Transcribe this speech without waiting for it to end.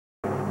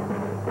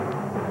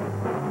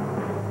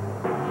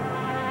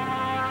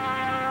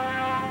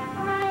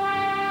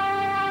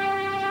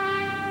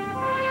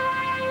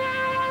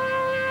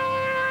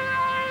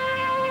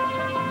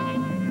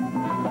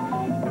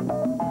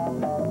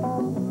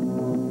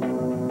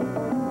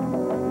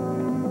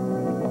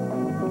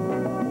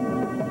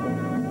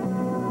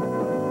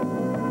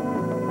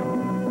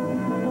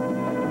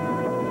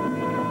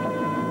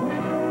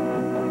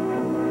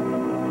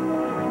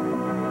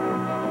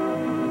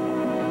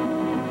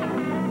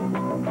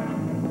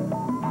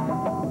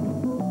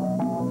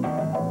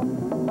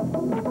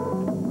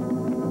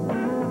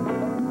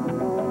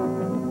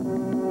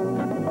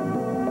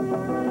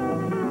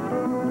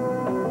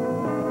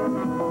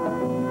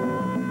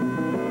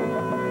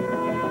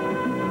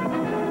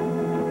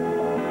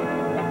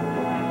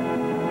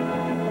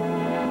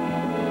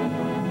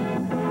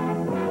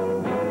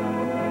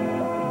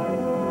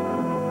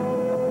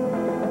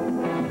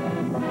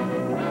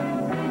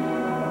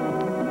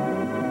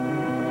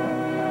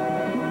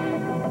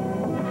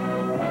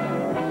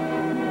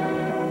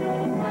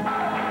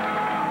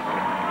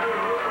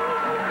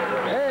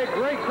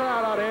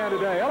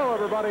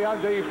everybody.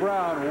 I'm Dave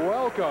Brown.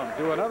 Welcome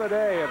to another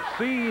day of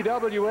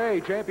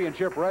CWA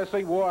Championship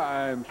Wrestling. Boy,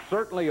 I'm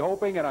certainly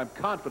hoping and I'm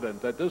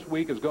confident that this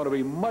week is going to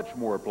be much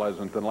more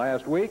pleasant than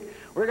last week.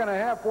 We're going to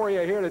have for you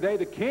here today,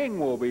 the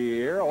King will be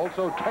here.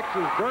 Also,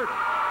 Texas Dirt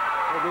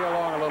will be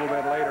along a little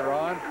bit later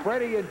on.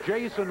 Freddie and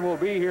Jason will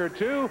be here,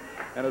 too.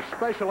 And a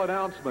special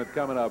announcement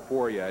coming up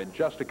for you in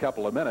just a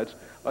couple of minutes.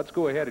 Let's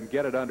go ahead and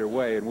get it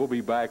underway, and we'll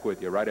be back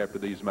with you right after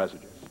these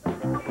messages.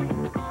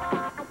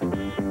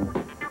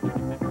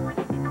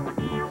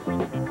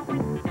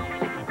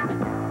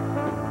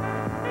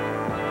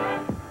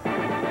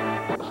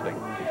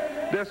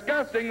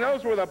 Disgusting.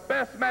 Those were the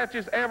best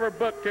matches ever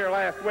booked here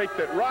last week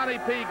that Ronnie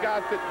P.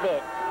 Gossett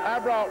booked. I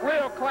brought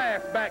real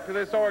class back to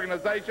this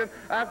organization.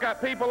 I've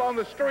got people on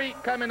the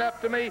street coming up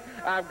to me.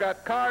 I've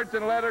got cards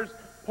and letters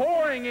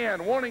pouring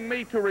in, wanting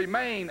me to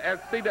remain as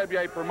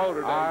CWA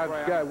promoter.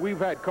 We've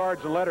had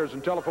cards and letters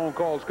and telephone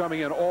calls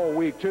coming in all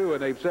week, too,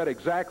 and they've said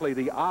exactly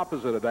the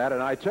opposite of that.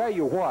 And I tell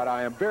you what,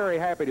 I am very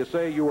happy to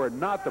say you are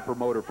not the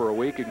promoter for a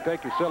week. You can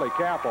take your silly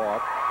cap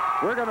off.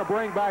 We're going to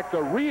bring back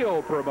the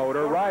real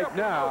promoter right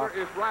now.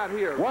 Is right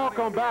here.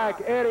 Welcome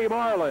back, Eddie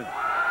Marlin.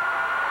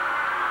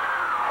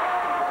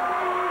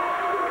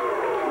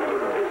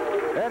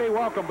 Eddie,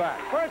 welcome back.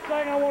 First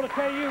thing I want to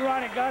tell you,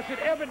 Ronnie Gossett,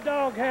 every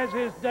dog has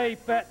his day,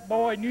 fat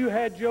boy, and you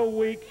had your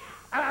week.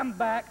 I'm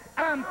back.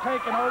 I'm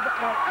taking over,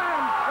 and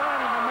I'm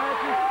signing the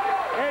matches,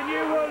 and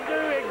you will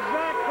do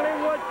exactly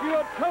what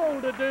you're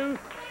told to do.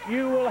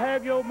 You will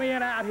have your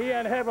men out here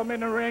and have them in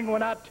the ring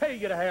when I tell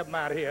you to have them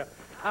out here.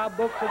 I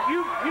booked it.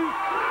 You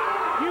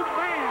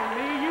banned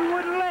me. You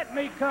wouldn't let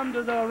me come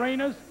to the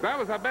arenas. That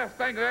was the best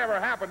thing that ever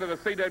happened to the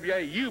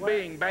CWA, you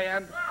being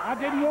banned. I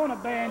didn't want to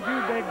ban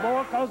you, big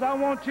boy, because I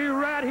want you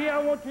right here. I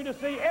want you to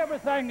see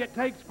everything that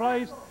takes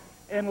place.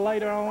 And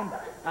later on,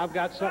 I've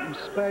got something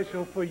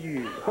special for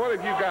you. What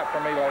have you got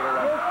for me later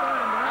on? You'll find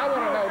out. I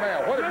want to know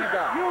now. What have you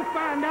got? You'll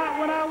find out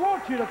when I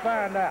want you to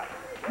find out.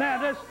 Now,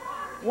 this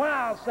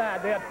wild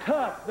side, they're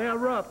tough, they're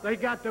rough, they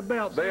got the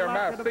belts. They are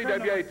my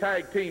CWA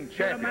Tag Team Get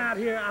champions. them out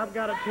here. I've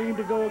got a team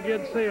to go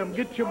against them.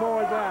 Get your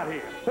boys out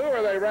here. Who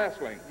are they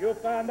wrestling? You'll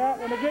find out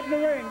when they get in the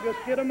ring. Just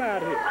get them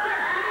out here.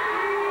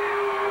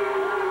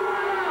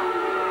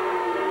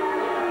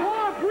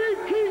 Boy, please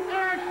keep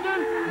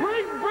action.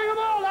 Bring them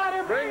all out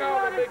here. Bring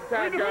all the big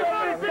time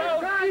guys.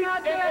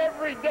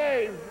 Every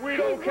day, we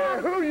don't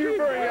care who you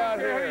bring out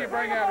here. Who you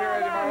bring out here,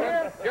 Eddie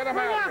Marlin? Get them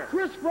out here.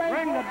 Chris Frank.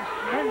 Bring them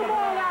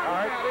all out. All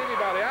right,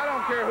 anybody. I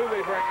don't care who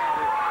they bring out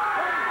here.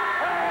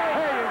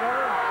 There you go.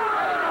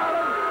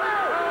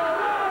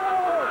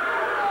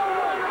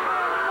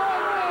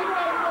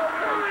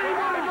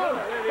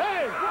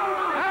 Hey,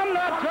 I'm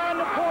not trying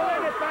to pull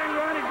anything,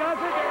 Ronnie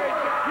Gossett.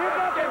 You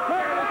got the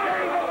quickest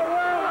game in the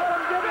world. Let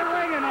them get it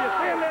ringing. You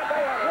see that?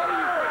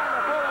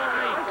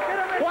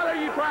 What are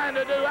you trying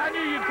to do? I knew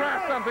you'd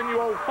try something,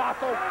 you old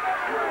fossil.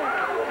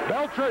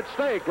 Belts are at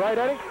stake, right,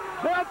 Eddie?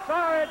 Belts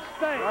are at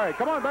stake. All right,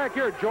 come on back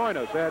here. Join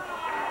us, Ed.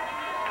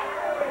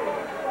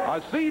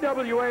 A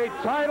CWA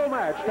title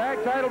match,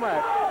 tag title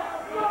match.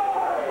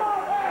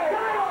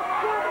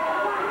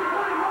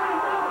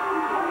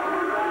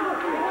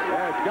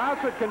 Yes,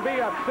 Gossett can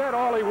be upset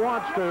all he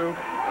wants to.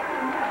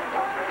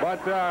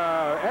 But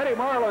Eddie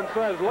Marlin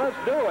says, let's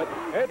do it.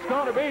 It's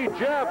going to be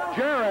Jeff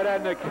Jarrett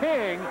and the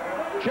King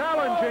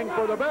challenging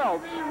for the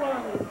belts.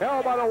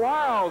 Held by the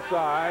Wild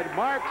Side,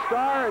 Mark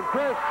Starr and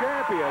Chris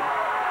Champion.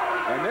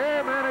 And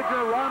their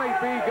manager, Ronnie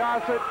P.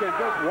 Gossett, can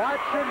just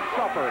watch and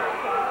suffer.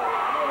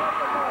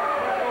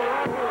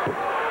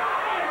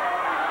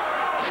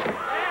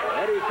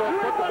 Eddie says,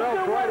 put the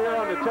belts right here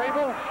on the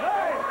table.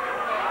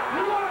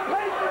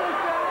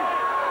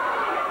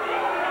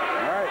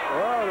 All right,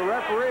 well, the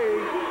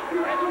referee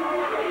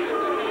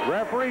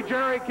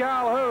Jerry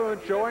Calhoun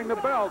showing the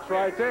belts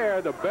right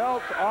there. The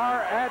belts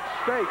are at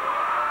stake.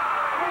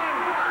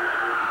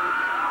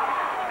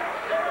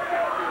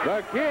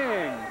 The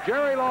King,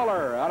 Jerry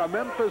Lawler, out of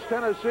Memphis,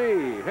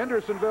 Tennessee.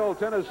 Hendersonville,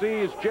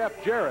 Tennessee's Jeff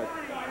Jarrett,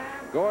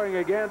 going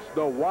against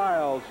the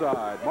Wild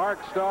Side. Mark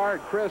Starr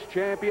and Chris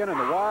Champion, and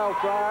the Wild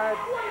Side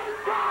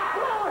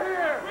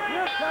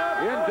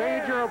in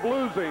danger of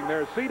losing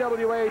their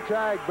CWA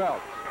tag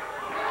belts.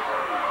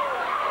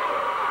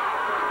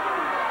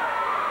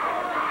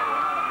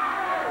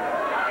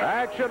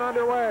 Action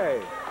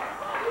underway.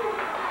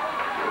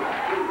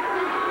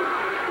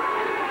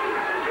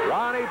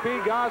 Ronnie P.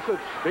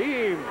 Gossett's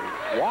steam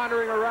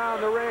wandering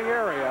around the ring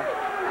area.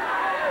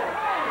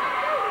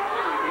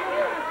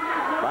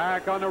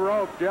 Back on the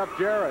rope, Jeff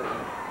Jarrett.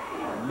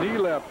 Knee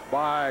lift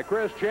by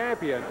Chris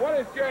Champion. What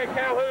is Jerry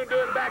Calhoun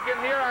doing back in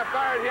here? I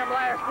fired him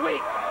last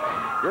week.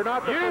 You're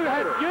not the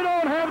promoter. You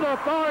don't have the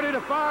authority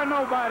to fire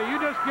nobody. You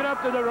just get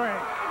up to the ring.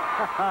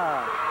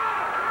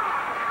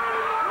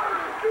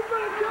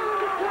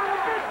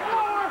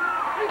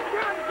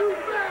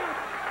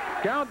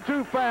 Count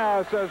too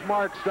fast, says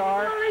Mark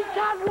Starr. He's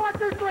counting 1,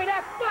 2, 3,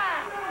 that's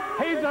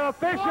 5. He's an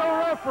official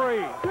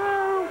referee.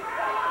 2,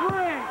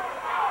 3.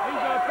 He's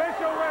an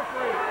official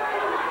referee.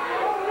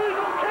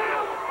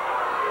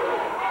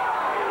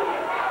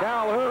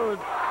 Calhoun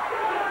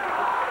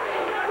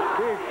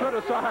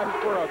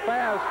penalized for a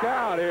fast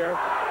count here.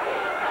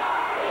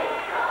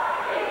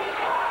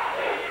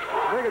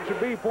 I think it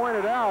should be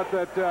pointed out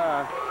that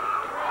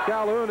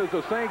Calhoun is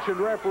a sanctioned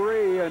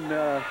referee in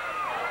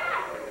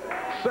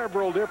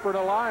several different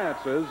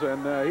alliances,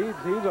 and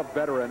he's a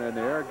veteran in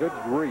there. Good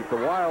grief. The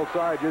Wild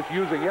side just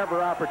using every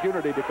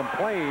opportunity to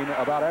complain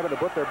about having to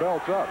put their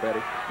belts up,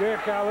 Eddie. Jerry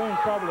Calhoun's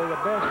probably the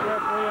best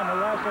referee in the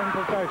wrestling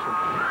profession.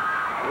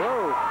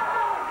 Whoa.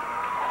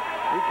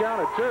 He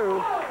counted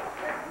 2.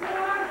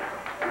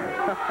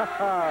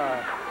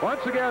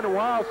 Once again, the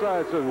Wild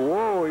side says,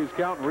 whoa, he's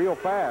counting real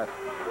fast.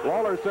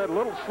 Lawler said a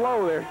little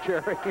slow there,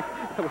 Jerry.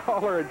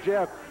 Lawler and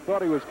Jeff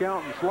thought he was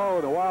counting slow,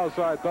 and the Wild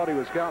side thought he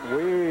was counting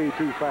way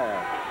too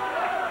fast.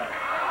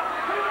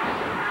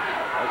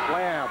 A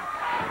slam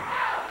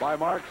by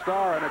Mark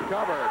Starr and a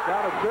cover.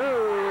 Count of 2,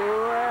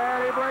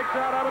 and he breaks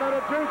out of it at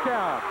a 2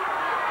 count.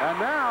 And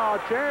now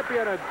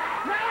champion and...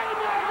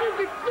 You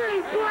can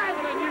see black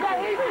that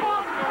he's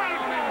falling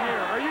in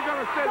here. Are you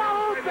going to sit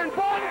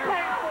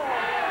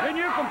Then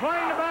you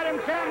complained about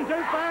him counting too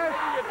fast?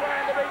 You're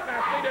trying to beat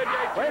my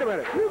CWA. Wait a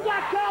minute. You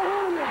got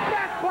Calhoun in the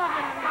back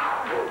pocket.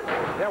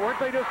 Yeah, weren't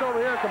they just over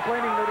here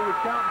complaining that he was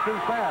counting too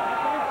fast?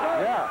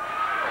 Yeah,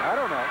 I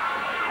don't know.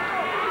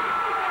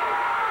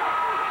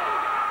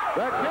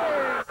 The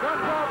King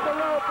comes off the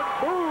rope, and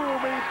boom,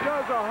 he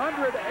does a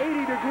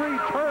 180-degree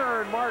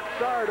turn, Mark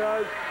Starr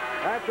does,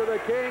 after the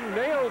King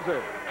nails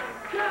it.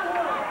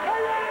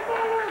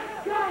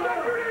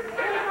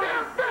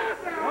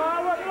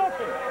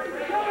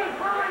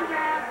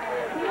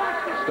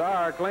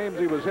 Starr claims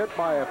he was hit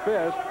by a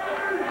fist.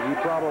 He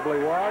probably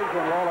was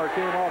when Lawler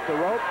came off the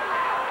rope.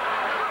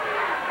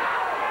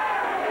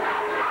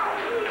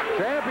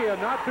 Champion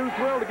not too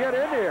thrilled to get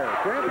in here.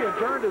 Champion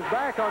turned his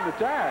back on the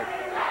tag.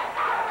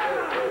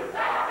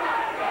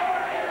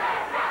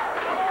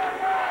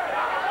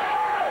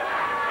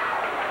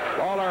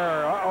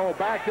 Lawler,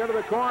 backed into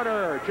the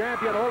corner.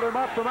 Champion hold him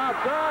up from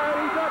outside.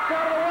 He's up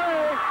out of the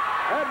way.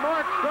 And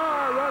Mark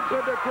Starr runs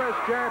into Chris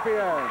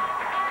Champion.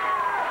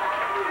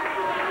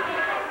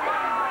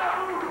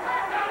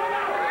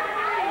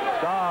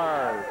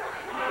 Starr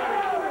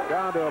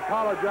down to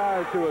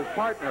apologize to his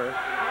partner.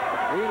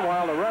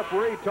 Meanwhile, the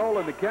referee told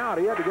him to count.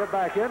 He had to get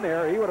back in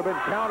there. He would have been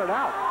counted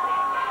out.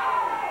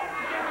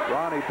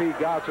 Ronnie P.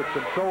 Gossett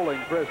consoling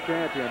Chris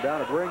Champion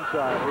down at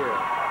ringside here.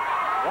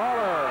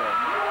 Lawler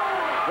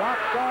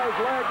drops Starr's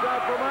legs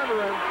out from under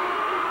him.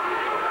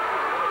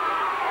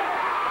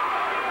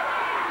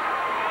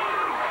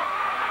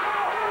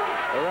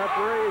 The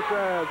referee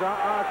says,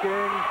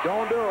 King,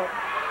 don't do it.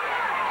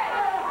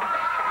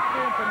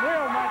 Doing some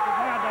real matches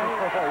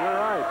nowadays. Oh, you're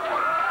right.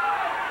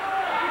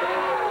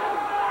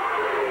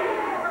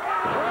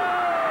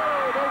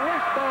 Oh, the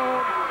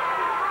wishbone.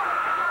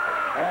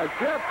 As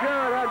Jeff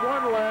Jarrett had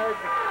one leg,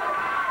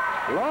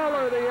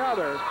 Lawler the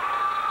other.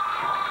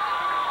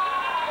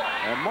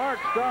 And Mark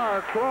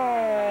Starr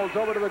crawls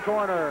over to the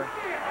corner.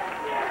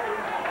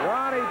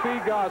 Ronnie P.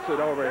 Gossett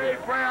over here.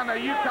 Hey, Brown, now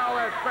you call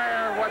that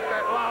fair, what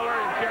that Lawler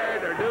and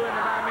Jarrett are doing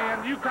to my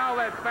men? You call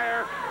that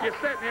fair? You're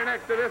sitting here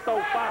next to this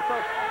old fossil.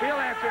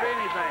 He'll answer to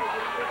anything.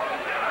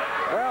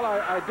 Well,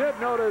 I did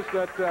notice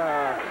that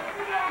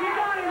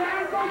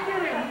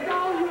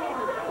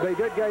they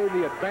did gain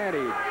the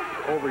advantage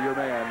over your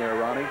man there,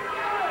 Ronnie.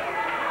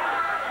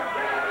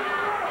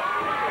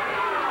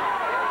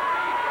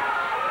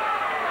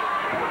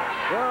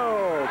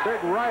 Oh,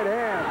 big right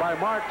hand by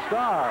Mark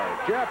Starr.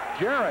 Jeff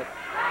Jarrett.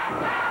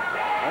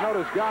 I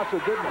noticed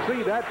Gossett didn't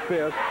see that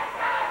fist.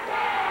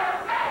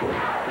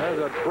 There's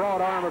a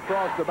broad arm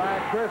across the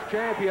back. Chris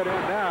Champion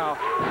in now.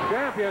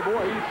 Champion,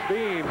 boy, he's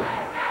steamed.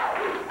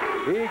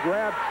 He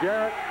grabs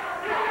Jarrett,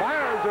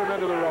 fires him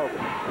into the rope.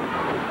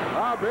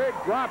 A big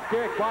drop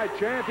kick by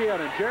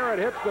Champion, and Jarrett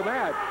hits the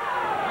mat.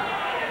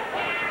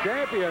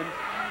 Champion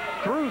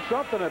threw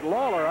something at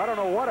Lawler. I don't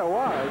know what it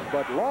was,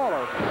 but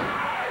Lawler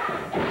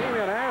came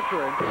in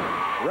after him.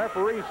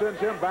 Referee sends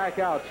him back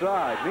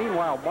outside.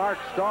 Meanwhile, Mark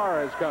Starr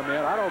has come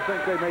in. I don't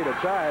think they made a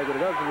tag, but it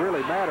doesn't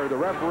really matter. The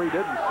referee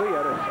didn't see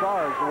it, and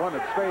Starr is the one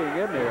that's staying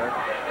in there.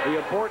 The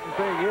important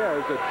thing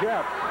is that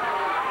Jeff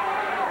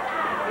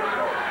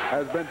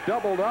has been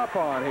doubled up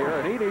on here,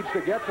 and he needs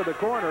to get to the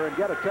corner and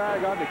get a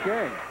tag on the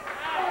King.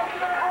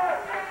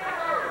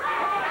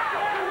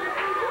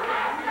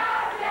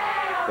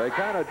 They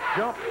kind of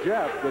jumped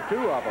Jeff, the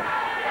two of them.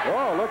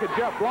 Oh, look at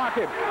Jeff block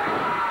him.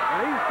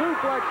 And he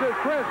suplexes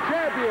Chris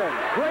Champion.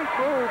 Great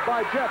move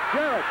by Jeff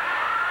Jarrett.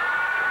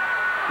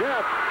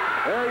 Jeff,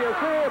 there you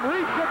see him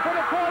reaching for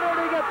the corner, and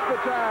he gets the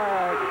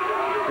tag.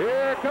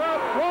 Here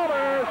comes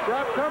Lawler.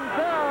 Strap comes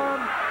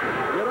down.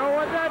 You know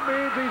what that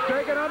means. He's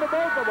taking on the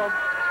both of them.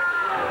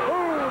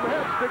 Boom,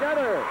 heads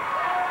together.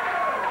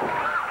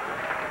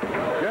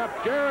 Jeff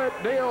Jarrett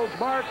nails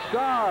Mark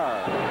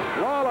Starr.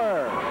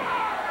 Lawler.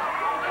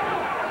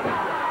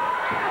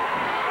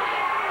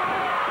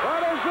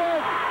 What is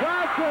this?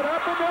 Gossett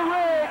up in the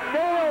ring,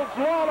 nails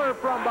Lawler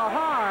from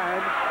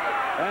behind,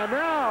 and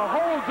now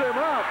holds him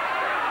up.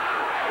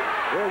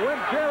 And when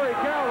Jerry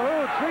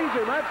Calhoun sees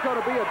him, that's going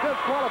to be a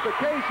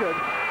disqualification.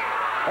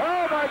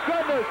 Oh, my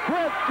goodness.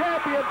 Chris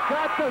Champion's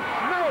got the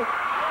snake.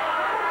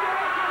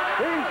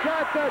 He's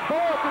got the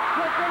boa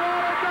constrictor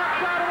on it.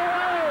 Ducks out of the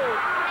way.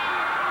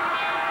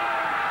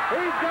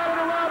 He's got it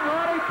around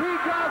Ronnie P.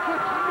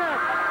 Gossett's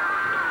neck.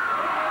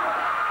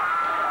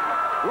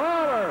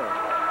 Lawler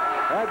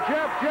and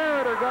Jeff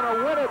Jarrett are going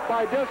to win it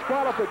by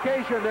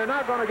disqualification. They're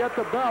not going to get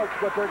the belts,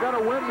 but they're going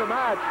to win the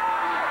match.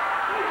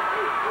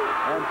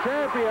 And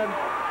Champion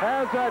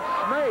has that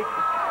snake.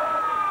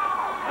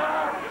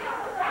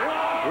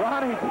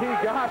 Ronnie P.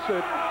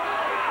 Gossett.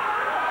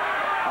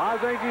 I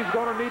think he's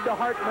going to need the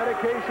heart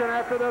medication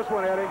after this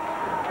one, Eddie.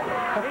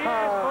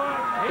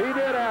 He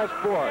did ask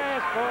for it.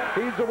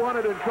 He's the one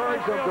that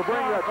encouraged him to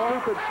bring that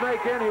stupid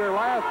snake in here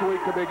last week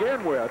to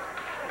begin with.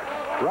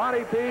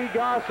 Ronnie P.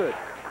 Gossett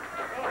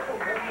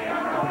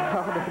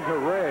down in the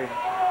ring.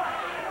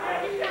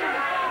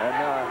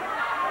 And,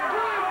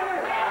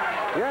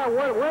 yeah,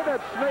 where'd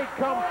that snake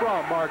come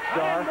from, Mark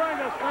Starr? I didn't bring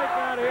the snake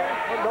out here.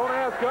 Well, don't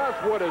ask us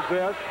what is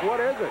this. What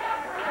is it?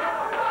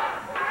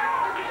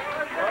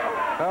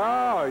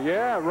 Oh,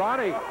 yeah,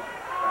 Ronnie. You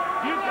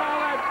call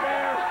that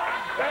fair?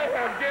 They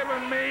have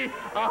given me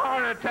a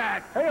heart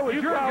attack. Hey, it was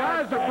your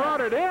guys that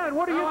brought it in.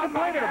 What are you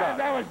complaining about?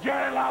 That was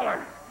Jerry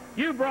Lawler.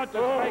 You brought the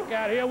snake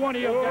out here. One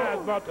of your guys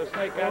brought the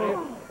snake out here.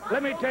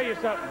 Let me tell you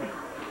something.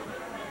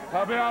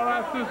 I'll be all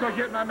right as soon as I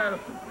get my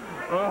medicine.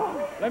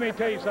 Let me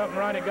tell you something,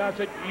 Ronnie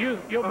Gossett.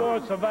 Your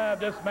boys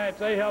survived this match.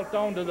 They held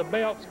on to the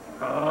belts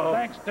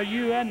thanks to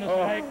you and the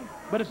snake.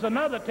 But it's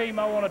another team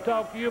I want to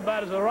talk to you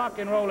about is the Rock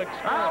and Roll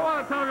Express. I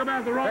want to talk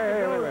about the Rock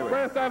and Roll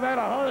Express. I've had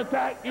a heart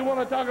attack. You want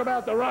to talk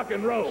about the Rock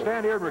and Roll?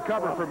 Stand here and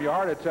recover from your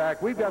heart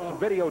attack. We've got some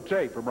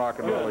videotape from Rock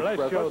and Roll Express.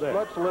 Let's show that.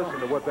 Let's listen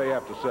to what they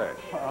have to say.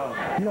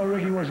 You know,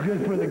 Ricky, what's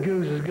good for the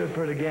goose is good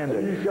for the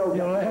gander. You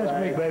know, last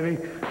week, baby,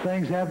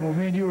 things happened with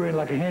me and you were in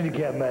like a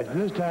handicap match.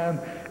 This time,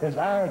 it's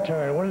our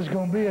turn. What it's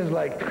going to be is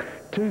like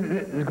it's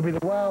going to be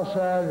the Wild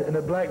Side and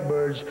the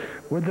Blackbirds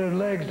with their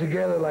legs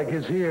together like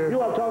it's here. You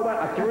want to talk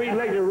about a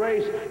three-legged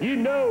race? You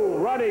know,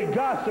 Ronnie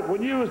Gossett,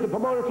 when you was the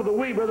promoter for the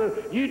week, brother,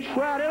 you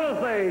tried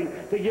everything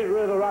to get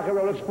rid of the Rock and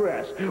Roll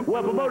Express.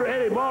 Well, promoter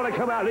Eddie Marley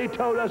come out and he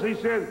told us, he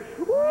says,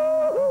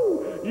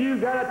 woo-hoo, you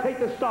got to take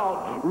the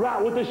salt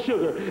right with the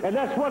sugar. And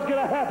that's what's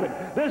going to happen.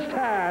 This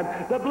time,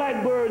 the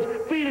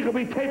Blackbirds' feet are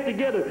going to be taped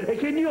together. And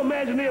can you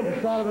imagine them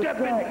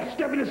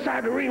stepping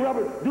inside the ring,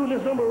 Robert, doing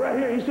this number right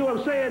here? You see what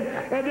I'm saying?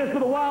 And this for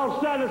the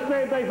Wild Side, the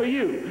same thing for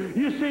you.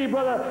 You see,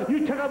 brother,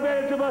 you took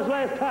advantage of us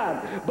last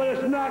time, but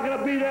it's not going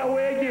to be that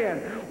way again.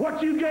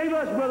 What you gave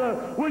us,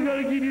 brother, we're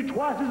going to give you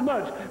twice as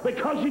much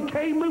because you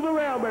can't move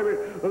around, baby,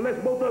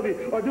 unless both of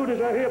you are doing this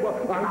right here.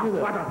 But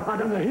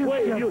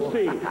wait, you'll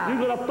see. You're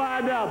going to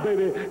find out,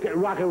 baby, that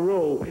rock and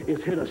roll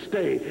is here to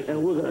stay,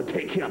 and we're going to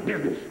take care of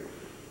business.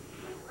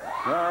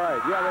 All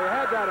right. Yeah, they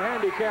had that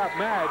handicap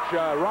match,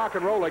 Rock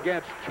and Roll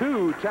against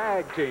two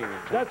tag teams.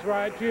 That's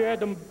right. You had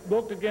them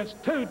booked against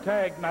two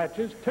tag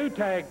matches, two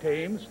tag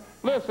teams.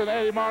 Listen,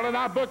 Eddie Marlin,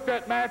 I booked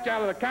that match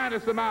out of the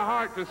kindness of my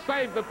heart to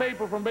save the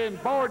people from being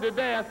bored to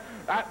death.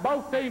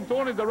 Both teams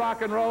wanted the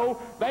Rock and Roll.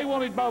 They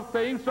wanted both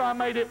teams, so I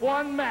made it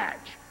one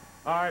match.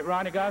 All right,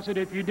 Ronnie Gossett,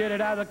 if you did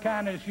it out of the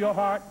kindness of your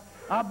heart,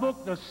 I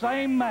booked the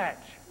same match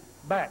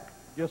back.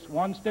 Just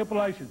one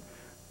stipulation.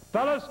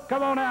 Fellas,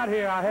 come on out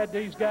here. I had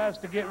these guys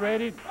to get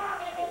ready.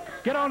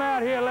 Get on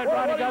out here and let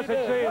Ronnie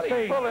Gossett see his team. What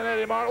are you pulling,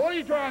 Eddie Marlin? What are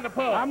you trying to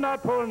pull? I'm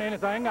not pulling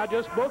anything. I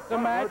just booked the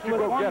match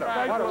with one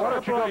Why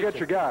don't you go get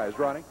your guys,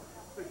 Ronnie?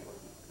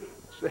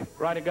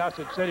 Ronnie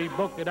Gossett said he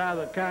booked it out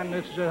of the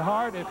kindness of his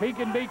heart. If he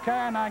can be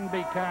kind, I can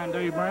be kind,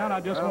 Dave Brown. I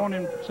just want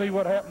him to see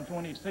what happens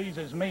when he sees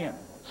his men.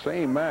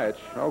 Same match.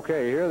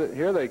 Okay,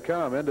 here they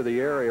come into the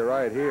area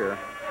right here.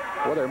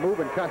 Well, they're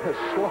moving kind of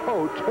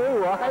slow,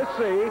 too. I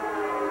see.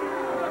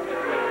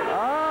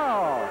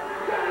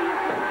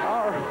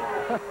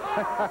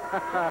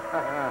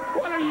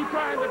 What are you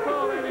trying to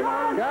pull, Eddie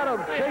Marlin?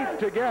 Got them taped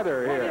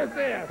together here. What is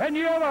this? And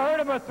you ever heard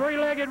of a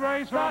three-legged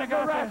race, Ronnie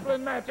Not Gossett? a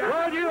wrestling match.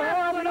 Well, you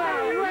have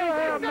now. You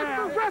have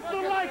now.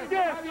 Wrestling like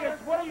this.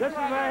 This is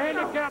a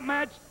handicap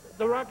match.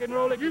 The Rock and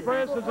Roll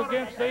Express is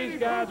against these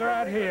guys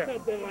right here.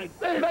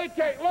 They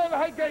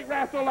can't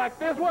wrestle like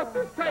this. What's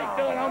this tape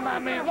doing on my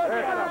man? Look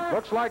at him.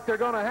 Looks like they're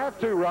going to have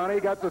to,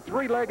 Ronnie. Got the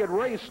three-legged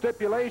race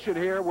stipulation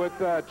here with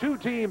two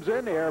teams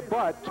in there,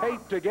 but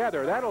taped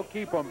together. That'll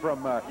keep them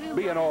from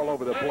being all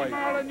over the place. Eddie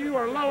Marlin, you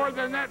are lower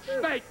than that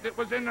snake that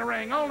was in the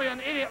ring. Only an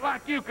idiot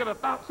like you could have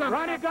thought something.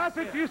 Ronnie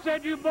Gossett, you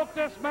said you booked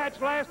this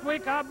match last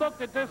week. I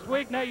booked it this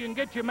week. Now you can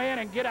get your man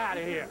and get out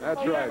of here.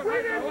 That's right.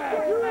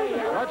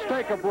 Let's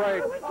take a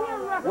break.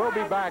 We'll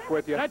be back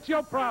with you. That's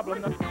your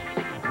problem.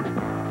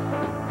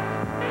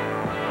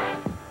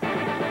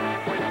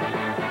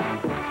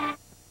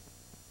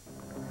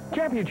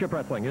 Championship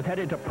Wrestling is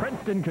headed to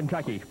Princeton,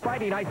 Kentucky,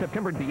 Friday night,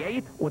 September the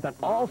 8th, with an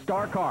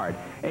all-star card,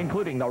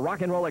 including the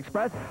Rock and Roll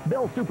Express,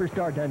 Bill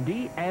Superstar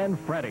Dundee, and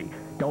Freddie.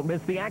 Don't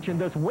miss the action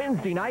this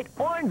Wednesday night,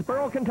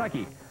 Owensboro,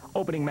 Kentucky.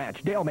 Opening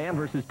match, Dale Mann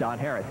versus Don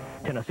Harris.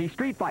 Tennessee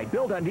Street Fight,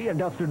 Bill Dundee and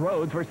Dustin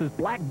Rhodes versus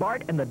Black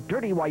Bart and the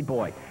Dirty White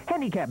Boy.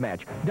 Handicap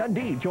match,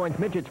 Dundee joins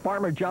Midget's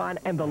Farmer John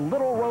and the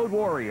Little Road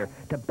Warrior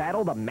to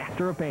battle the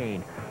Master of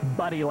Pain.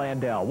 Buddy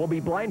Landell will be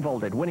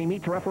blindfolded when he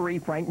meets referee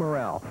Frank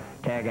Morrell.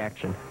 Tag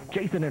action,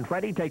 Jason and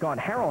Freddie take on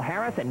Harold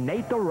Harris and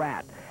Nate the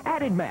Rat.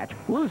 Added match,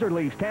 loser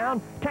leaves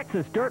town,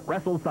 Texas Dirt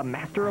wrestles the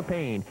Master of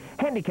Pain.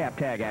 Handicap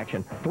tag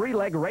action,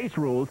 three-leg race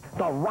rules,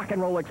 the Rock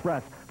and Roll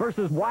Express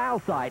versus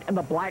Wildside and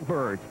the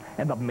Blackbirds.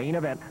 And the main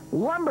event,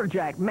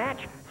 lumberjack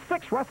match,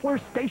 6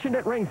 wrestlers stationed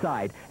at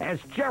ringside as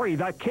Jerry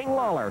the King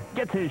Lawler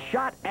gets his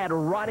shot at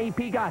Ronnie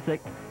P. Gossick.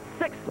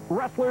 6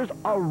 wrestlers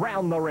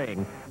around the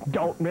ring.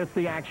 Don't miss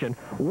the action.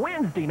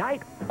 Wednesday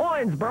night,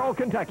 Owensboro,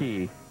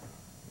 Kentucky.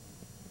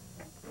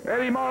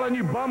 Eddie Marlin,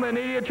 you bumbling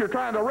idiot, you're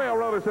trying to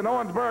railroad us in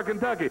Owensboro,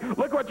 Kentucky.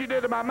 Look what you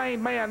did to my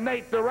main man,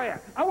 Nate the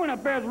Rat. I went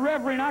up there as a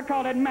referee, and I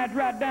called that match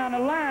right down the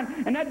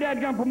line, and that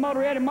dadgum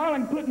promoter, Eddie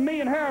Marlin, put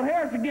me and Harold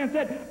Harris against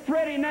that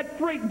Freddie and that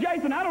freak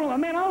Jason. I don't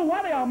know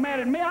why they all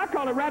mad at me. I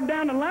called it right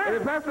down the line. And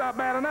if that's not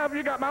bad enough,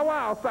 you got my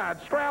wild side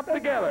strapped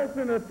together. That's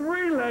in a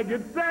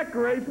three-legged sack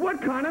race.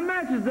 What kind of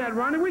match is that,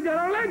 Ronnie? We got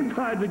our legs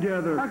tied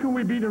together. How can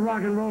we beat the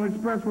Rock and Roll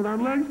Express with our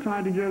legs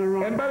tied together,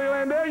 Ronnie? And Buddy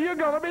Landell, you're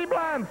going to be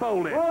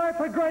blindfolded. Well, that's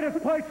the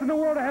greatest place in the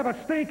world to have a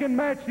stinking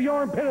match, the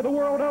armpit of the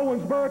world,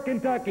 Owensboro,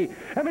 Kentucky.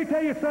 Let me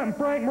tell you something,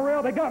 Frank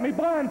Morrell, they got me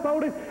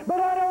blindfolded, but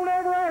I don't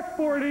ever ask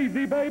for it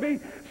easy, baby.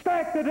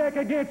 Stack the deck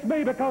against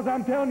me because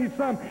I'm telling you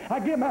something. I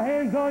get my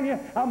hands on you,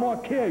 I'm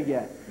going to kill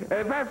you.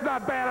 If that's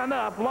not bad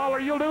enough, Lawler,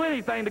 you'll do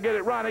anything to get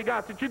at Ronnie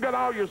Gossett. You got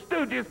all your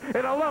stooges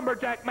in a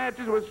lumberjack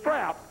matches with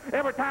straps.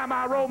 Every time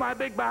I roll my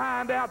big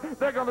behind out,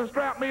 they're going to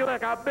strap me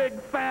like a big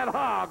fat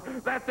hog.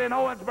 That's in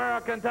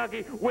Owensboro,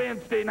 Kentucky,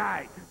 Wednesday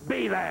night.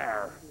 Be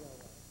there.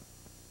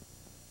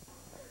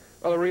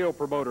 Well, the real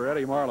promoter,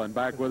 Eddie Marlin,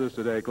 back with us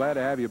today. Glad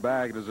to have you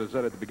back. As I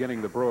said at the beginning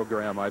of the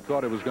program, I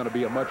thought it was going to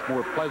be a much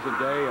more pleasant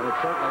day, and it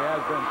certainly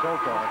has been so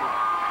far.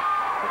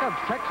 Look at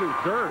Texas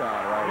Dirt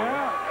out right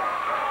here.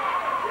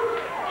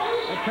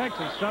 That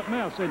Texas is something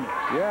else, isn't it?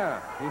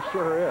 Yeah, he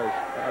sure is.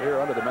 Out here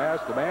under the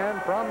mask, the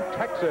man from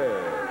Texas.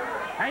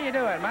 How you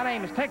doing? My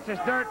name is Texas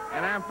Dirt,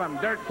 and I'm from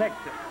Dirt,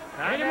 Texas.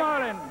 Eddie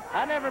Marlin.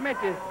 I never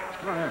met you.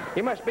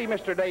 You must be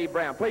Mr. Dave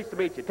Brown. Pleased to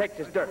meet you,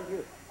 Texas Dirt.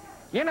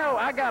 You know,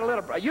 I got a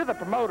little... You're the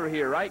promoter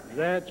here, right?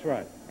 That's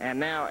right. And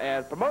now,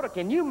 as promoter,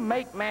 can you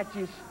make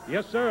matches?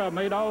 Yes, sir. I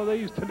made all of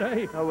these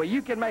today. Oh, well,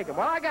 you can make them.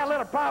 Well, I got a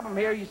little problem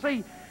here. You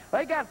see,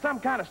 they got some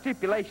kind of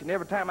stipulation.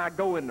 Every time I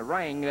go in the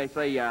ring, they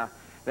say that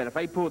if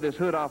they pull this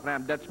hood off and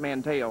I'm Dutch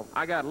Mantell,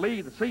 I got to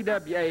leave the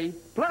CWA,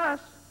 plus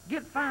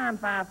get fined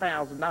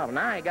 $5,000. Now,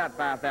 I ain't got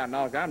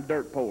 $5,000. I'm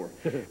dirt poor.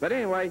 But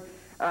anyway...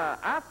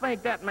 I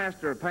think that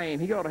Master of Pain,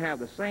 he ought to have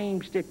the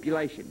same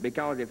stipulation,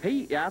 because I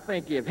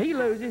think if he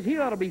loses, he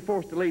ought to be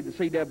forced to leave the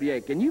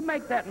CWA. Can you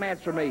make that match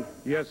for me?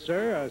 Yes,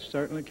 sir, I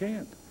certainly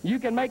can. You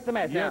can make the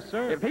match? Yes, now,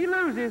 sir. If he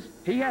loses,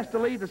 he has to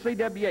leave the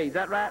CWA. Is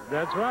that right?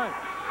 That's right.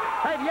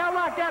 Hey, do y'all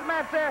like that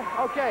match there?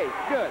 Okay,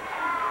 good.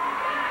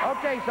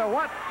 Okay, so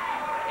what?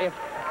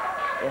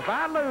 If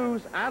I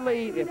lose, I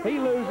leave. If he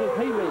loses,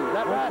 he leaves. Is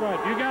that right? That's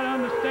right. You got to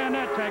understand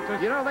that,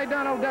 Texas. You know, they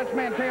done old Dutch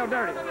Mantell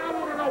dirty. I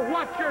want to know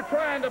what you're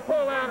trying to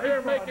pull out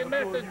here making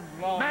matches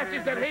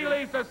that he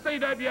leaves the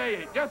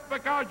CWA. Just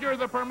because you're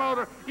the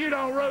promoter, you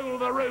don't rule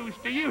the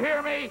roost. Do you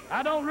hear me?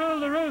 I don't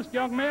rule the roost,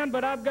 young man,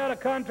 but I've got a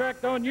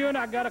contract on you, and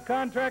I got a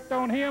contract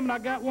on him, and I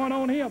got one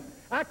on him.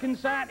 I can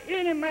sign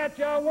any match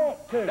I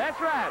want to. That's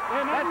right.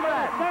 And I'm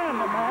going to sign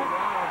the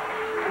match.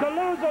 The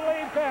loser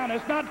leaves town.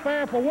 It's not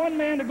fair for one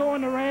man to go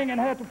in the ring and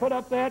have to put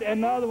up that,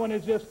 and the other one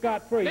is just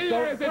scot-free.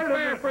 Neither is it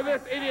fair for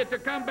this idiot to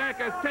come back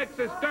as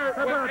Texas Dirt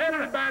when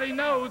everybody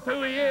knows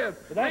who he is.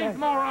 These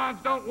morons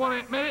don't want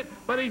to admit it,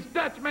 but he's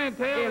Dutch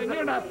Mantell, and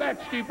you're not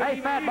that stupid.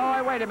 Hey, fat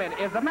boy, wait a minute.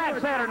 Is the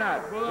match set or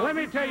not? Well, let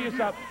me tell you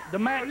something. The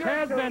match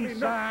has been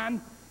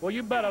signed. Well,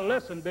 you better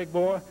listen, big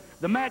boy.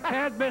 The match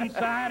has been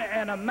signed,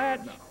 and a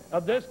match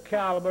of this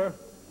caliber,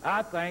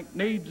 I think,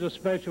 needs a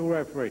special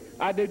referee.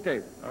 I do,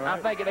 too. Right. I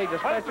think it needs a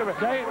special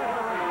referee.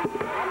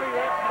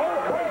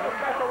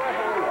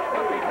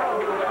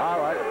 All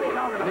right.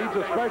 Needs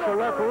a special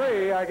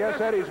referee. I guess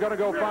Eddie's going to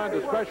go find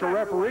a special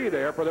referee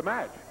there for the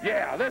match.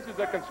 Yeah, this is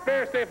a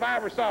conspiracy if I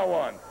ever saw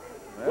one.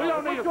 We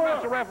don't need a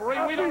special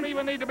referee. We don't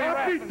even need to be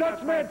wrestling.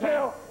 Dutch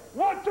Mantell.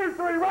 1, 2,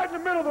 3, right in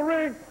the middle of the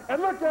ring,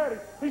 and look at him.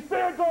 He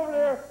stands over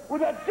there with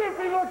that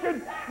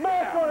goofy-looking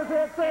mask on his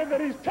head saying that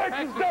he's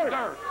Texas Dirt.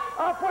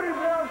 I put him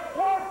down,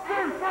 1,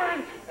 2,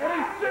 3, and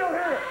he's still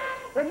here.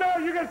 And now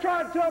you're going to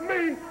try and tell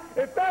me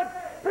if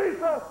that piece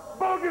of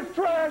bogus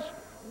trash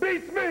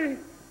beats me,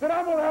 then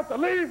I'm going to have to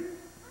leave?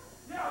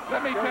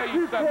 Let me tell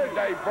you something,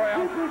 Dave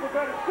Brown.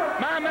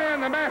 My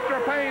man, the Master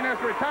of Pain,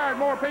 has retired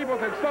more people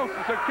than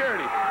Social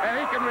Security, and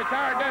he can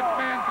retire Dutch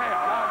Mantell.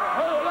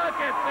 Oh, look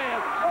at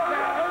this.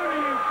 Now, who do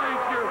you think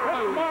you're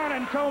fooling?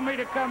 Martin told me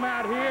to come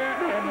out here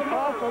and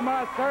offer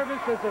my service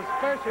as a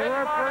special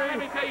referee. Let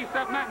me tell you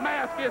something. That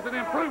mask is an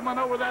improvement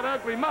over that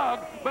ugly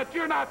mug, but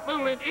you're not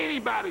fooling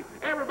anybody.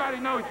 Everybody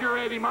knows you're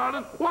Eddie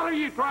Marlin. What are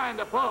you trying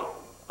to pull?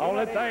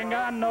 Only thing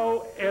I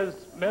know is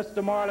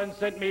Mr. Marlin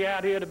sent me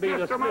out here to be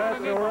the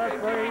special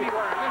referee. It's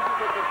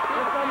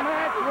a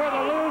match where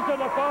the loser of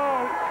the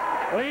fall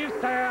leaves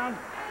town,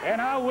 and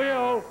I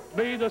will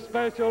be the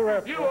special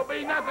referee. You will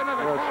be nothing of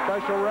A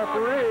special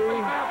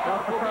referee.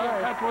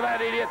 That's with that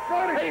idiot.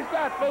 He's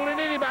not fooling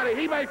anybody.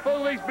 He may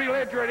fool these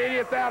belligerent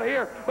idiots out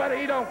here, but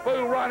he don't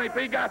fool Ronnie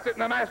P. Gossett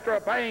and the Master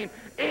of Pain.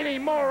 Any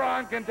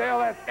moron can tell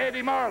that's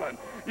Eddie Marlin.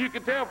 You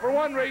can tell for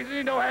one reason,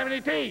 he don't have any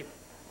teeth.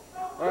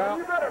 Well,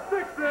 you better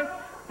fix this,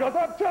 because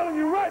I'm telling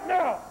you right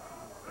now,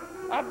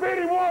 I beat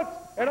him once,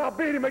 and I'll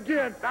beat him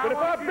again. But if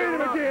I beat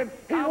him again,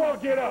 he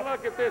won't get up.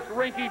 Look at this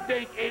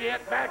rinky-dink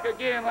idiot back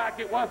again like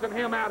it wasn't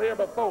him out here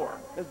before.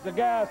 It's the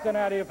guy I sent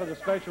out here for the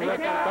special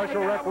referee.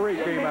 Special referee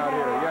came out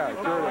here.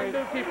 Yeah,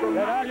 sure.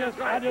 But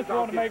I just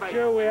want to make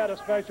sure we had a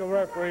special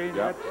referee.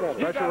 Yep.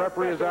 Special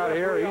referee is out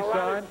here. He's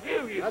signed.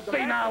 You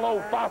senile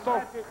old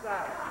fossil.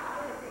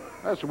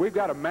 Listen, we've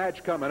got a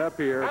match coming up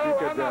here. If you Oh,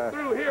 could, I'm not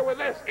through here with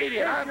this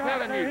idiot. I'm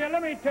telling you. Here,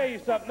 let me tell you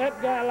something.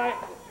 That guy, like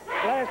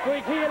last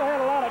week, he had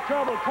a lot of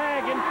trouble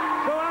tagging,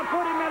 so I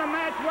put him in a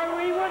match where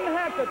he wouldn't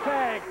have to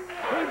tag.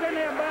 He's in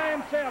there by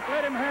himself.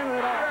 Let him handle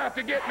it You all. have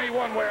to get me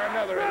one way or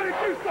another.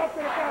 Do something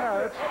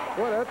about it.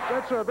 well,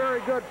 that's a very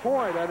good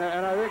point,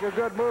 and I think a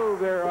good move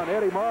there on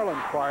Eddie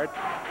Marlin's part.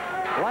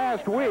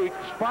 Last week,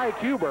 Spike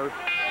Huber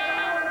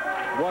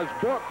was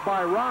booked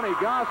by Ronnie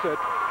Gossett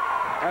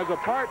as a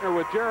partner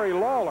with Jerry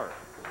Lawler.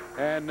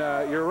 And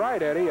you're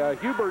right, Eddie.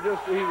 Huber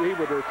he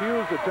would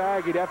refuse to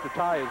tag. He'd have to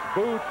tie his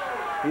boots.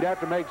 He'd have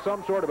to make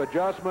some sort of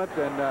adjustment,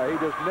 and he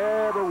just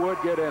never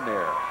would get in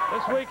there.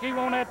 This week, he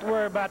won't have to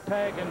worry about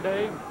tagging,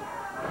 Dave.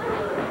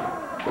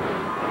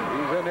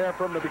 He's in there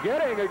from the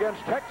beginning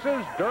against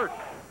Texas Dirt.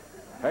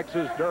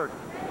 Texas Dirt.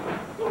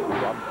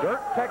 From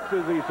Dirt,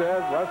 Texas, he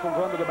says, wrestles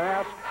under the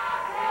mask.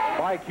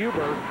 Spike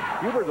Huber.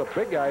 Huber's a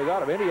big guy. He's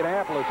out of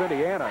Indianapolis,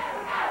 Indiana.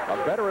 A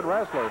veteran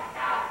wrestler.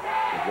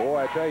 Boy,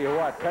 I tell you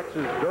what,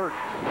 Texas Dirt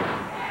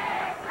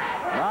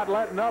not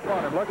letting up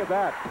on him. Look at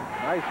that.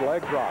 Nice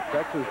leg drop.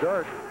 Texas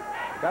Dirt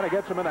kind of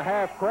gets him in a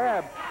half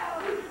crab.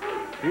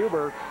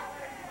 Huber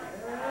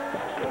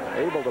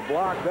able to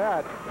block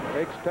that.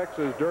 Takes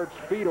Texas Dirt's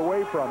feet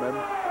away from him.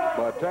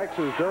 But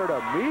Texas Dirt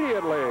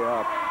immediately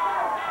up.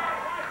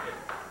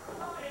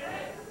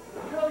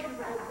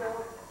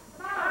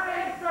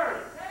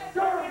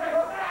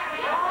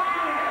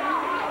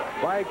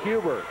 Spike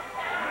Huber.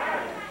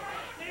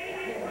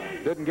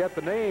 Didn't get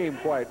the name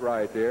quite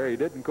right there. He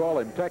didn't call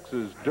him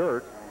Texas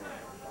Dirt.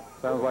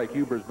 Sounds like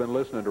Huber's been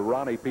listening to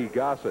Ronnie P.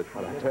 Gossett.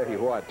 But I tell you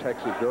what,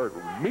 Texas Dirt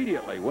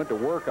immediately went to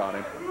work on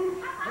him.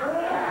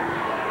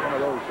 One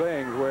of those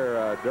things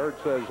where Dirt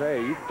says,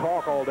 hey, you can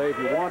talk all day if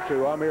you want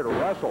to. I'm here to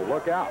wrestle.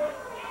 Look out.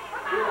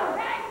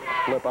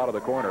 Flip out of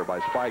the corner by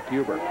Spike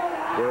Huber.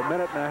 We're a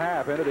minute and a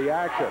half into the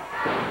action.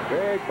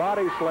 Big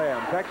body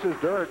slam. Texas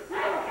Dirt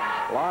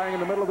lying in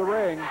the middle of the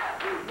ring.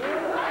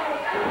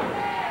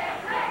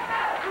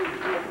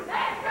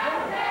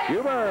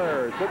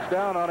 Huber sits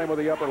down on him with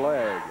the upper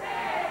leg.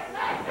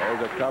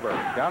 There's a cover.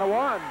 Count of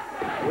one.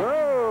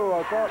 Whoa,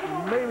 I thought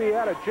maybe he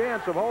had a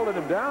chance of holding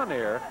him down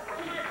there.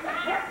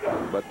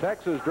 But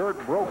Texas Dirt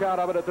broke out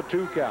of it at the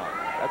 2 count.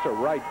 That's a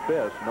right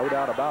fist, no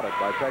doubt about it,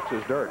 by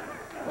Texas Dirt.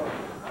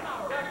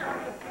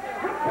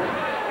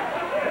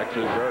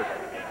 Texas Dirt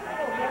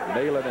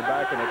nailing him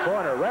back in the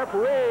corner.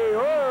 Referee,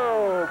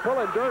 oh,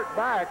 pulling Dirt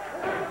back.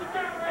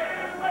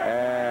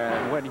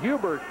 And when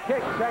Huber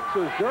kicked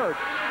Texas Dirt,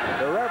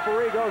 the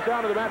referee goes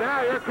down to the mat.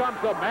 Now here comes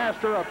the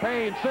Master of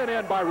Pain, sent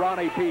in by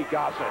Ronnie P.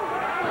 Gossett.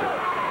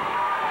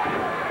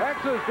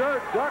 Texas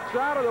Dirt ducks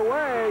out of the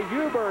way.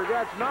 Huber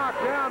gets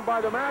knocked down by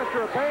the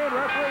Master of Pain.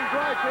 Referee's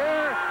right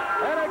there.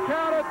 And a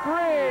count of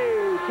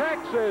 3.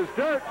 Texas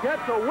Dirt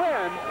gets a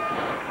win.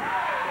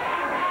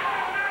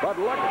 But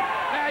look.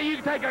 Now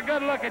you take a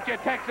good look at your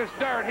Texas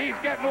Dirt. He's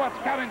getting what's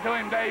coming to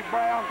him, Dave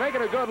Brown.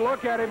 Taking a good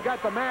look at him,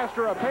 got the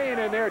Master of Pain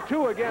in there,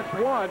 2 against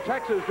 1.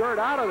 Texas Dirt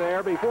out of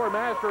there before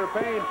Master of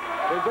Pain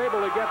is able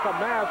to get the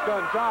mask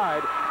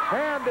untied.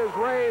 Hand is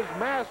raised,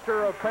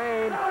 Master of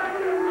Pain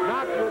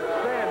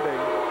notwithstanding.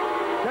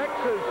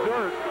 Texas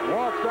Dirt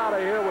walks out of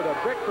here with a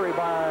victory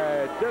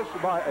by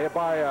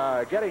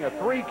getting a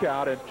 3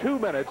 count in 2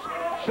 minutes,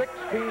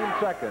 16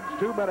 seconds.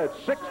 2 minutes,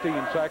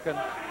 16 seconds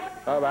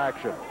of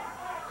action.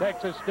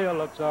 Texas still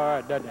looks all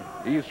right, doesn't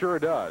he? He sure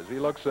does. He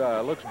looks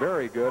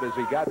very good as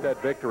he got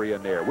that victory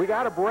in there. We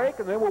got a break,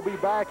 and then we'll be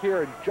back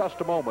here in just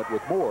a moment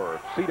with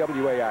more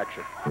CWA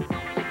action.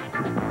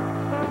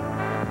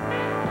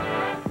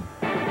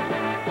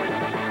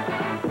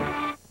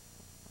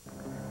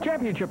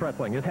 Championship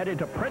Wrestling is headed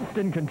to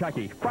Princeton,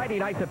 Kentucky, Friday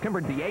night,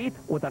 September the 8th,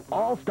 with an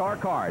all-star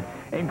card,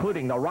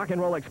 including the Rock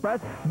and Roll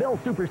Express, Bill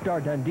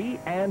Superstar Dundee,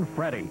 and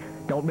Freddie.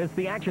 Don't miss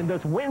the action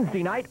this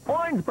Wednesday night,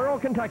 Owensboro,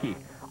 Kentucky.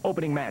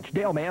 Opening match,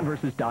 Dale Mann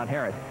versus Don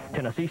Harris.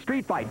 Tennessee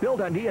Street Fight, Bill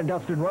Dundee and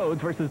Dustin Rhodes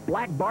versus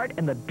Black Bart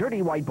and the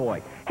Dirty White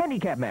Boy.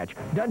 Handicap match,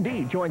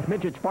 Dundee joins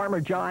Midget's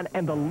Farmer John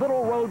and the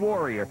Little Road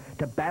Warrior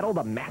to battle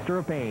the Master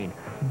of Pain.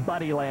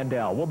 Buddy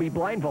Landell will be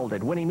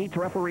blindfolded when he meets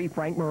referee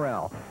Frank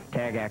Morrell.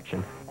 Tag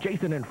action.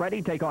 Jason and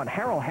Freddie take on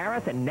Harold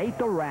Harris and Nate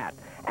the Rat.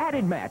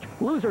 Added match.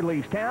 Loser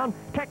leaves town.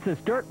 Texas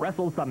Dirt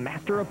wrestles the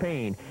Master of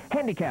Pain.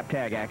 Handicap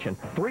tag action.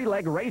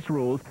 3-leg race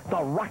rules.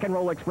 The Rock and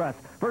Roll Express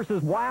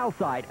versus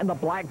Wildside and the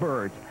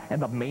Blackbirds.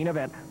 And the main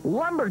event,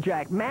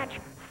 lumberjack match.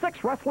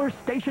 6 wrestlers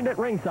stationed at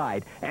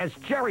ringside as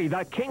Jerry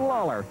the King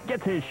Lawler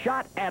gets his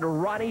shot at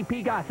Ronnie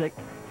P. Gossick.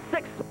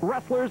 6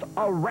 wrestlers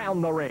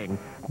around the ring.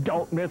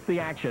 Don't miss the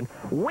action.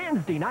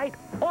 Wednesday night,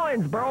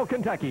 Owensboro,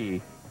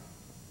 Kentucky.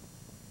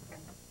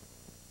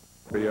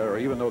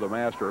 Even though the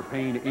Master of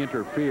Pain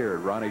interfered,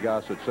 Ronnie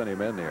Gossett sent him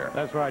in there.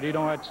 That's right. He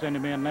don't have to send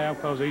him in now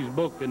because he's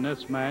booked in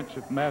this match.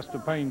 If Master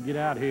of Pain get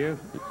out here,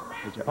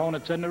 his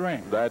opponent's in the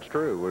ring. That's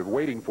true. We're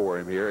waiting for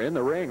him here. In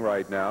the ring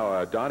right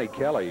now, Donnie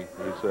Kelly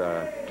is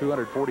a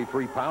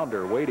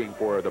 243-pounder waiting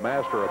for the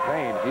Master of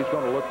Pain. He's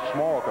going to look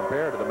small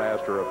compared to the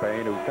Master of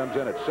Pain, who comes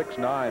in at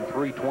 6'9",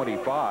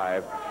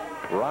 325.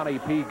 Ronnie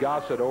P.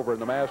 Gossett over in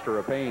the Master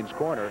of Pain's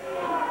corner.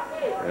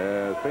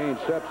 As Pain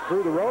steps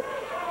through the rope,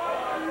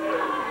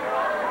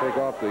 take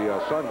off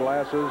the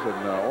sunglasses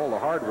and all the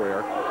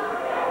hardware.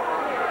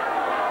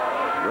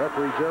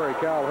 Referee Jerry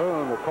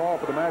Calhoun will call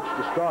for the match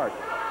to start.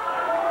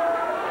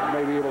 You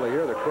may be able to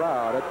hear the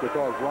crowd. That's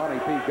because Ronnie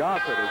P.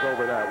 Gossett is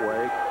over that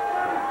way.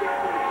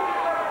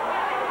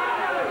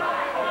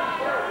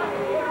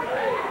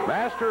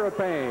 Master of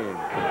Pain.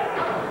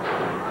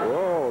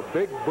 Whoa,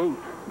 big boot.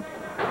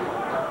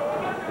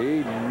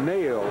 He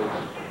nails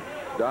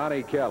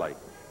Donnie Kelly.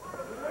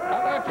 I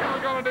thought you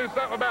were going to do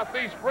something about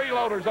these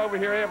freeloaders over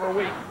here every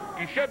week.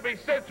 You should be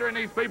censoring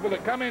these people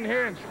that come in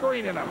here and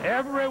screening them.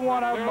 Every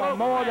one of them are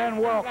more than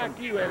welcome. Like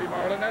you, Eddie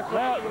Marlin. That's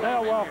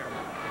They're welcome.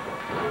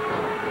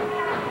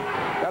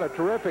 Got a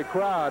terrific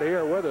crowd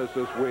here with us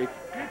this week.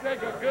 You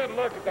take a good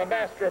look at the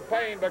Master of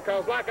Pain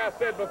because, like I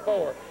said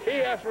before, he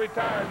has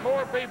retired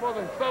more people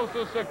than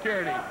Social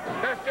Security.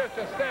 That's just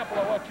a sample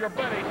of what your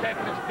buddy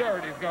Texas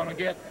Dirt is going to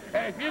get.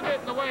 And if you get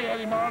in the way,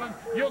 Eddie Marlin,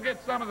 you'll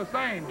get some of the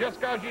same. Just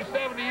because you're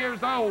 70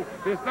 years old,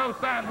 there's no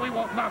sign we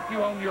won't knock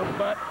you on your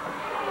butt.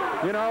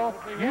 You know,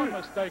 one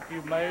mistake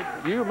you've made.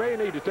 You may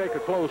need to take a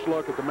close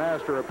look at the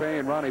Master of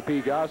Pain, Ronnie P.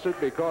 Gossett,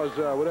 because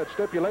with that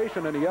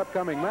stipulation in the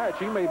upcoming match,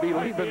 he may be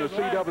leaving the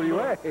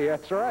CWA.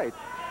 That's right.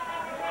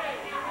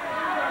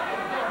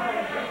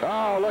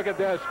 Oh, look at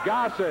this.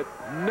 Gossett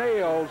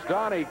nails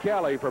Donnie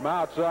Kelly from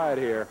outside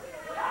here.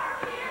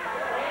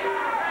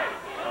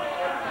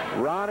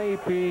 Ronnie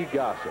P.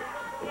 Gossett.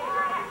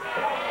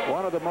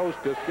 One of the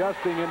most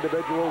disgusting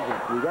individuals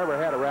we've ever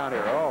had around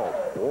here. Oh,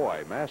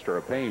 boy, Master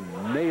of Pain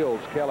nails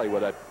Kelly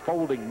with that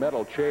folding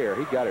metal chair.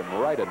 He got him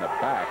right in the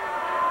back.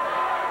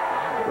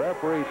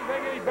 Referee.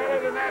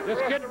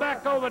 Just get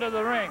back over to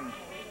the ring.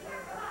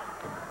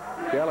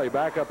 Kelly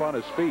back up on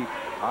his feet.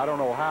 I don't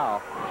know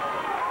how.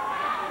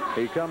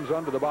 He comes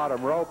under the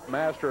bottom rope.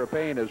 Master of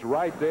Pain is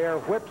right there,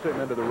 whips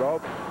him into the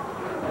rope.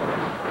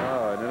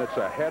 Oh, and then it's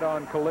a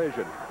head-on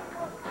collision.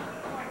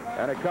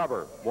 And a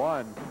cover.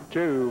 1,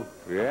 2,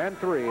 and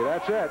 3.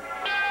 That's it.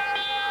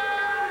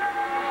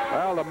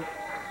 Well,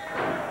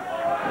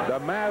 the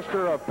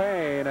Master of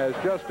Pain has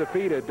just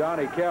defeated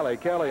Donnie Kelly.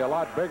 Kelly a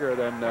lot bigger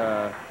than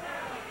the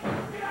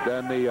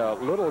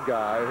little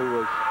guy who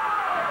was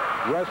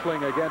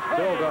wrestling against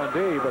Bill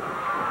Dundee, but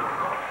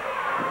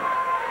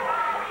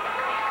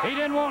he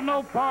didn't want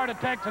no part of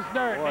Texas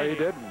Dirt. Boy, he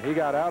didn't. He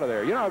got out of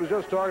there. You know, I was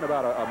just talking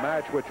about a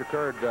match which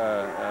occurred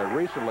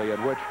recently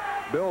in which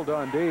Bill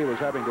Dundee was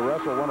having to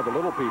wrestle one of the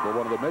little people,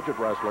 one of the midget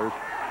wrestlers,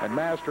 and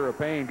Master of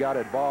Pain got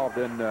involved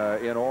in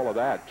all of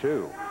that,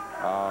 too.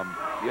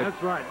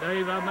 That's right,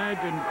 Dave. I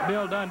imagine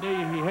Bill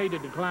Dundee, he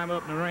hated to climb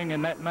up in the ring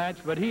in that match,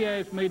 but he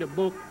asked me to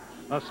book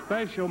a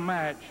special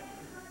match,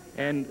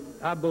 and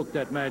I booked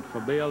that match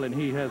for Bill, and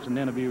he has an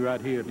interview right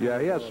here.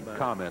 Yeah, he has some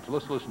comments.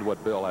 Let's listen to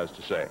what Bill has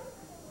to say.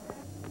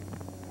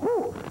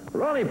 Whew.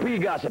 Ronnie P.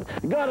 Gossett,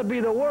 gotta be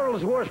the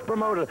world's worst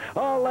promoter.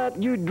 All that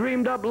you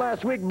dreamed up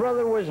last week,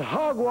 brother, was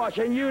hogwash,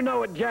 and you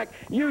know it, Jack.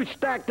 You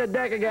stacked the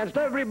deck against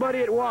everybody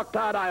that walked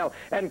that aisle,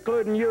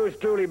 including yours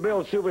truly,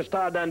 Bill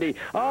Superstar Dundee.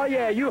 Oh,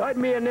 yeah, you had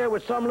me in there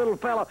with some little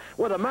fella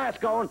with a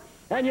mask on,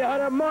 and you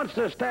had a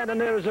monster standing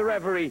there as a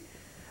referee.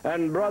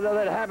 And, brother,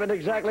 that happened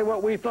exactly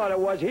what we thought it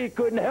was. He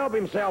couldn't help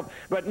himself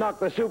but knock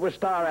the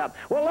superstar out.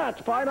 Well, that's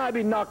fine. I've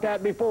been knocked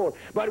out before.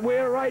 But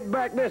we're right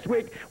back this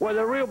week with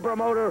the real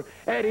promoter,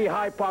 Eddie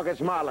High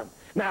Pockets Marlin.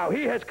 Now,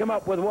 he has come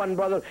up with one,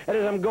 brother, and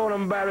I'm going to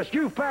embarrass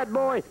you, fat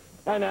boy,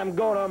 and I'm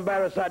going to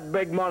embarrass that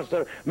big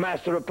monster,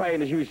 Master of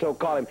Pain, as you so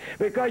call him.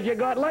 Because you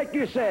got, like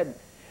you said,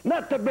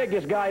 not the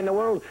biggest guy in the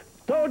world.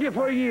 Told you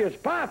for years,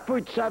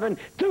 5'7",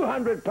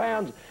 200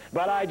 pounds,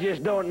 but I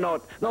just don't know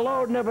it. The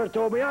Lord never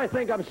told me. I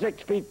think I'm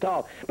 6 feet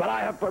tall, but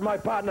I have for my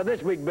partner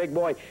this week, big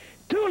boy,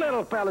 2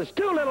 little fellas,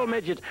 2 little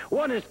midgets.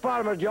 One is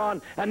Farmer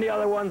John, and the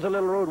other one's a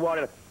little road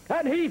warrior.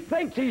 And he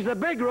thinks he's the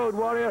big road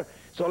warrior.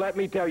 So let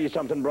me tell you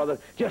something, brother.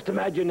 Just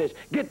imagine this.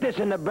 Get this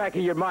in the back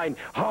of your mind,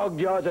 Hog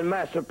Jaws and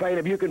Master of Pain,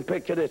 if you can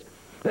picture this.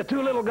 The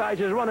two little guys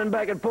is running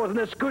back and forth, and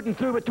they're scooting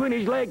through between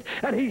his legs,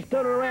 and he's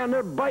turning around.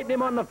 They're biting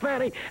him on the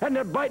fanny, and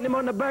they're biting him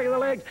on the back of the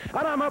legs,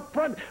 and I'm up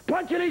front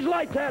punching his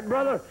lights out,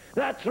 brother.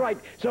 That's right.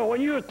 So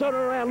when you're turning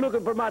around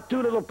looking for my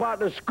two little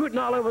partners scooting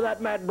all over that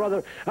mat,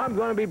 brother, I'm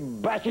going to be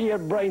bashing your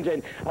brains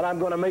in, and I'm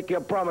going to make you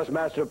a promise,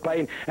 Master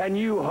Payne, and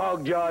you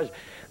hog jaws,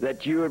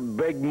 that your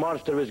big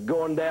monster is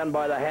going down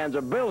by the hands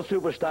of Bill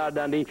Superstar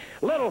Dundee,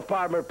 Little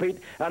Farmer Pete,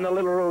 and the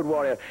Little Road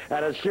Warrior.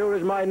 And as sure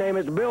as my name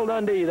is Bill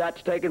Dundee,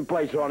 that's taking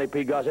place, Ronnie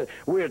P. Gossett.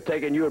 We're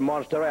taking your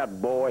monster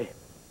out, boy.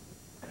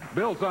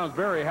 Bill sounds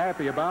very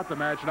happy about the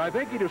match, and I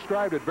think he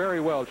described it very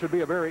well. It should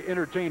be a very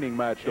entertaining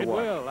match to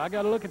watch. It will. I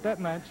got to look at that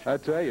match. I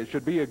tell you, it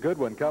should be a good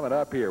one coming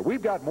up here.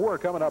 We've got more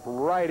coming up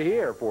right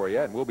here for you,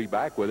 and we'll be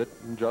back with it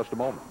in just a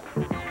moment.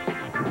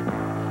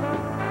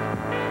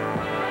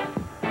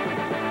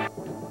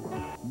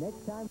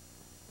 Next time.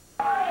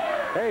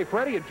 Hey,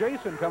 Freddie and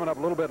Jason coming up a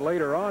little bit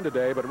later on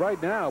today, but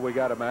right now we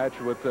got a match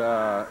with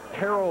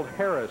Harold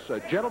Harris,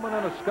 a gentleman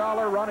and a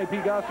scholar. Ronnie P.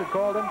 Gossett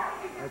called him.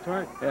 That's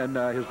right. And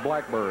his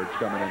Blackbirds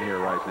coming in here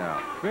right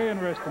now. Very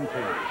interesting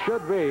team.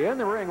 Should be. In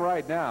the ring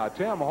right now,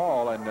 Tim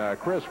Hall and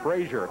Chris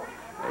Frazier.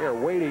 They are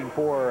waiting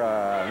for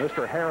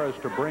Mr. Harris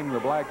to bring the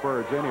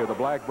Blackbirds in here. The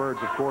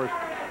Blackbirds, of course,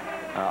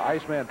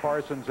 Iceman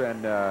Parsons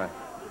and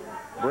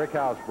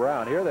Brickhouse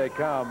Brown. Here they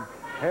come,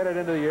 headed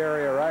into the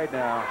area right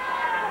now.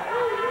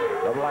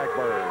 The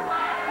Blackbirds.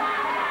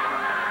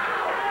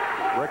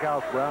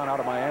 Brickhouse Brown out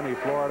of Miami,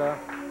 Florida.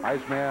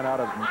 Iceman out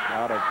of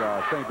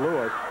St.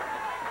 Louis.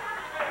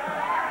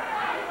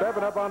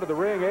 Stepping up onto the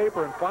ring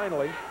apron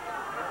finally.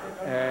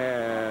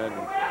 And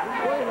wait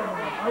a minute.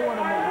 I want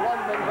to make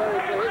one thing very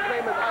clear. His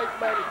name is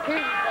Iceman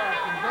King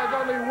Parsons. There's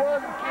only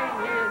one king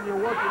here, and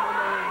you're watching the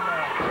name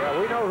now. yeah,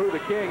 we know who the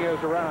king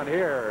is around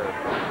here.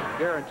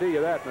 Guarantee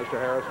you that, Mr.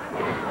 Harris.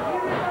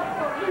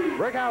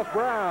 Brickhouse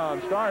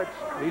Brown starts.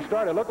 He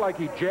started. Looked like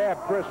he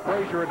jabbed Chris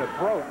Frazier in the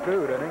throat,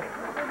 too, didn't he?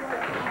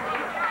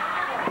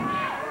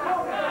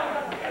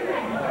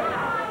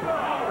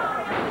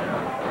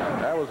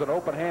 That was an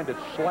open-handed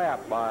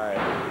slap by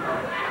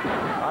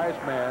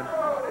Iceman.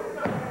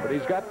 But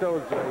he's got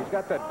those. He's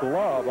got that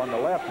glove on the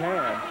left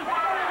hand.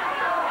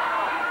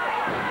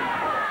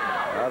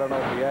 I don't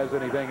know if he has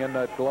anything in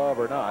that glove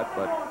or not,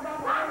 but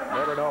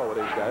never know what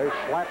he's got. He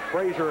slapped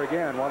Frazier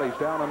again while he's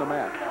down on the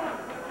mat.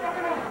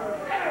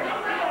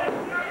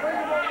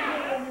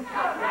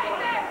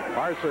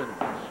 Parsons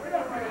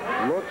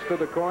looks to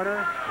the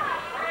corner.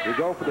 You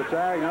go for the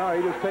tag. No,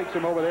 he just takes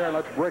him over there and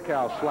lets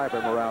Brickhouse slap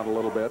him around a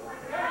little bit.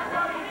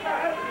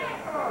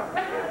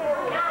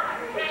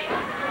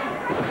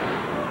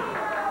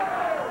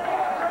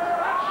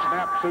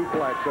 Snap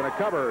suplex and a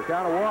cover.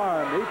 Count of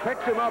one. He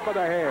picks him up by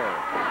the hair.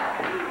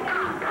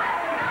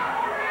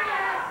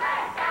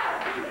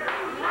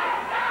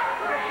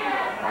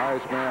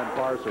 Iceman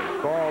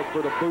Parsons calls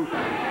for the boot.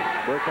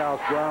 Brickhouse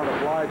Brown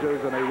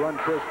obliges, and they run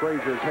Chris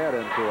Frazier's head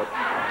into it.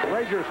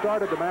 Frazier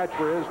started the match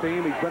for his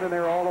team. He's been in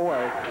there all the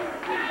way.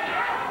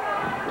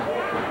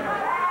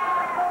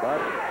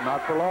 But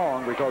not for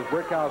long, because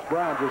Brickhouse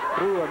Brown just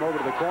threw him over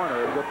to the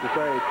corner as if to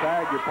say,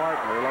 tag your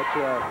partner. Let's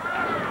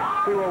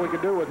see what we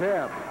can do with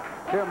him.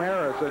 Tim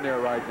Harris in there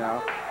right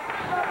now.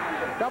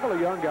 A couple of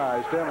young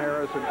guys, Tim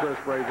Harris and Chris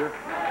Frazier.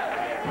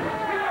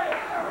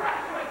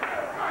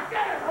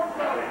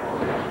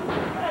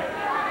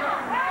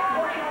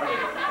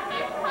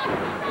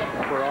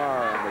 Upper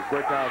arm as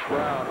Brickhouse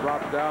Brown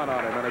drops down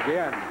on him. And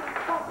again,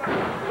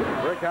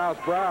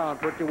 Brickhouse Brown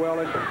pretty well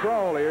in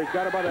control here. He's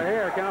got him by the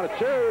hair. Count of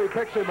two. He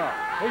picks him up.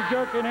 He's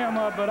jerking him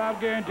up, but I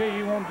guarantee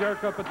you won't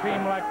jerk up a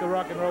team like the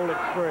Rock and Roll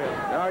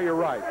Express. No, you're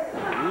right.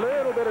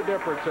 Little bit of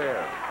difference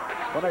there.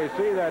 When they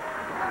see that,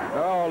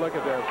 oh, look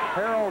at this.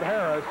 Harold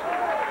Harris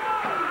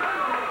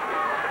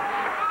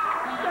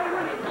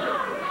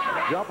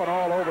jumping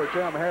all over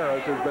Tim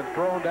Harris, who's been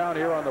thrown down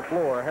here on the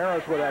floor.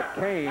 Harris with that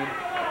cane.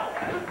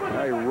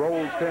 Now he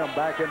rolls Tim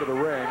back into the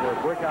ring where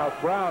Brickhouse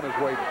Brown is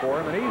waiting for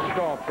him, and he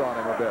stomps on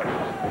him a bit.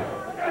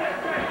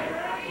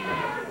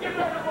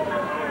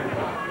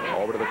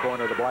 Over to the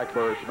corner of the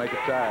Blackbirds to make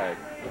a tag.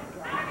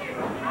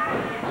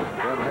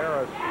 Tim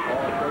Harris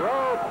off the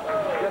ropes,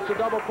 gets a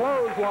double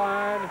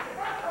clothesline.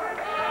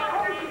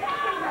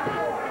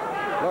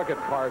 Look at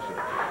Parsons,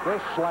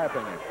 just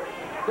slapping him.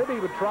 Didn't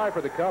even try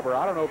for the cover.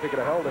 I don't know if he could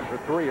have held him for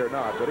three or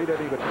not, but he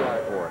didn't even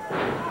try for it.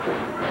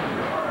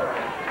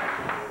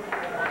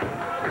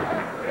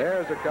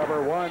 There's a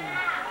cover. 1,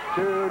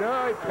 2.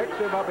 No, he picks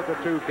him up at the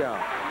 2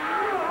 count.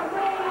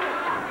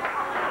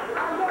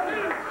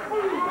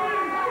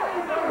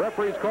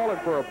 Referee's calling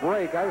for a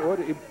break.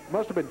 He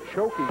must have been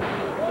choking.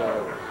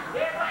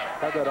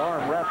 Had that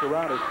arm wrapped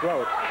around his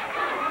throat.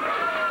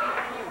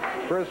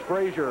 Chris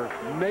Frazier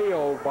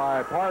nailed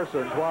by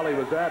Parsons while he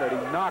was at it. He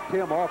knocked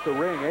him off the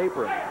ring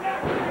apron.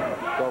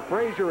 So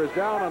Frazier is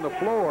down on the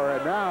floor,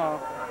 and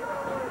now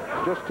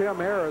just Tim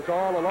Harris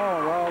all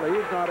alone. Well,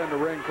 he's not in the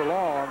ring for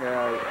long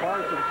as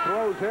Parsons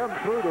throws him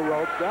through the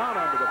ropes down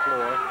onto the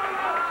floor.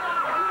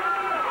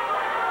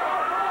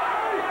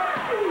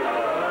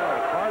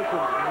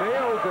 Parsons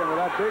nails him with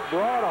that big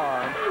broad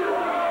arm.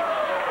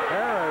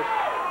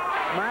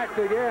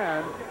 checked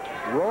again,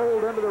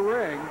 rolled into the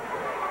ring.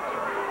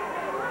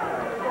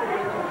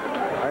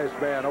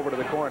 Nice man over to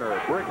the corner.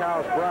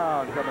 Brickhouse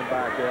Brown coming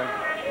back in.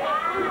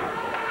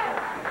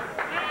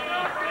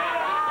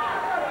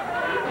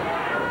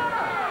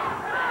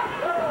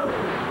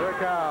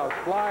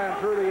 Brickhouse flying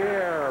through the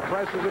air,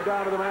 presses it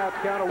down to the mat,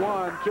 count of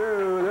 1,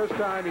 2. This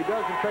time he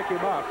doesn't pick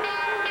him up.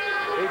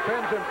 He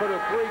pins him for the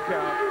 3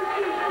 count.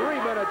 3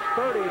 minutes,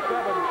 37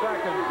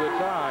 seconds the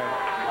time.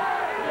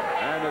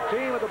 And the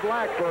team of the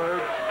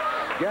Blackbirds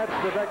gets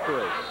the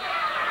victory.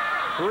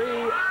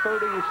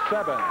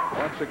 3:37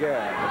 once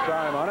again, the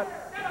time on it.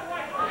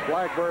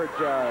 Blackbirds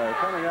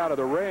coming out of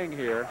the ring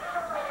here.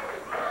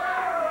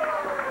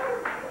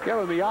 Give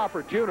them the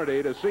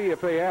opportunity to see if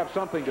they have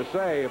something to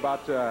say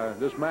about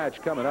this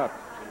match coming up.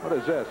 What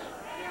is this?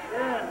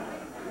 Yeah,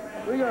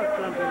 we got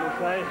something to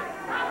say.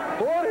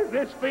 What is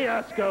this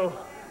fiasco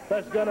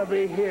that's going to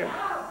be here?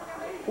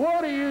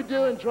 What are you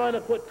doing trying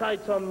to put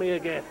tights on me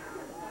again?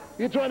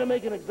 You're trying to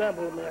make an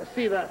example of me. I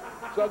see that.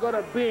 So I got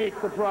a big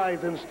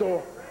surprise in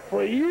store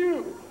for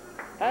you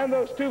and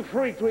those 2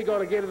 freaks we got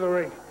to get in the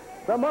ring.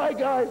 Now, my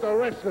guys are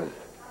wrestlers.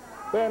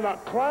 They're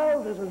not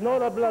clowns. This is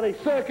not a bloody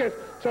circus.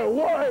 So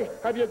why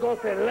have you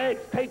got their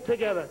legs taped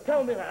together?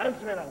 Tell me that.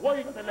 Answer me that. Why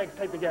you got their legs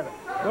taped together?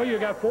 Well, you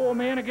got 4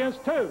 men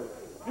against 2.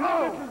 You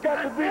know, this has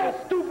got to be the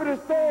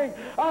stupidest thing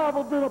I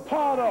ever been a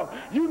part of.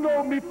 You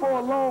know me for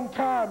a long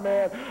time,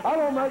 man. I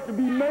don't like to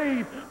be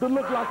made to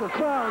look like a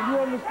clown. You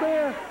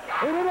understand?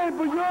 And it ain't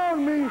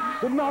beyond me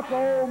to knock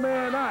an old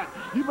man out.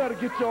 You better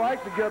get your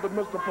act together,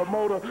 Mr.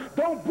 Promoter.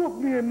 Don't book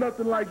me in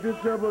nothing like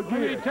this ever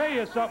again. Let me tell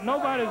you something.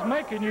 Nobody's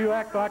making you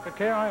act like a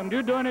clown.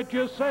 You're doing it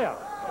yourself.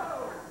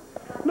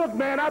 Look,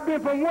 man, I've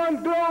been from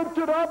one globe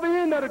to the other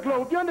end of the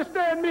globe. You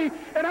understand me?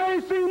 And I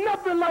ain't seen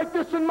nothing like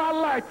this in my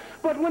life.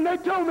 But when they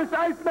told me,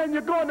 Iceman,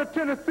 you're going to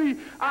Tennessee,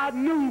 I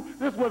knew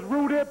this was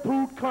Rudy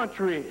Poot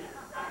country.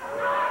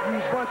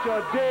 You bunch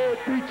of dead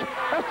beach.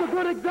 That's a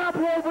good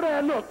example over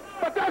there, look.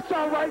 But that's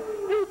all right.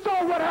 You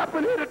saw what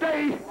happened here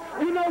today.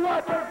 You know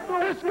what?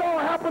 It's going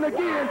to happen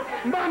again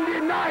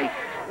Monday night.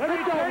 Let me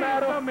tell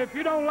you something. If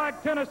you don't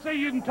like Tennessee,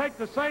 you can take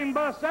the same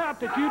bus out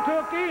that you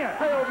took in.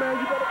 Hell, man,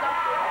 you better...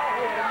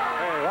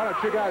 Hey, why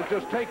don't you guys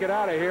just take it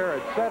out of here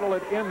and settle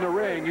it in the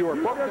ring? You were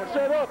booked. Just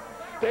set up.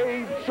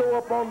 Dave, show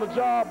up on the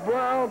job,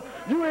 Brown.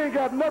 You ain't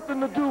got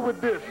nothing to do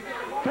with this.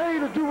 Tell you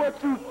to do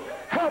what you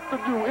have to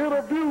do.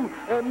 Interview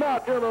and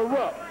not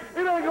interrupt.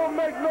 It ain't gonna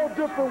make no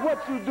difference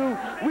what you do.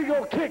 We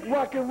gonna kick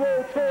rock and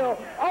roll tail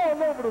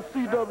all over the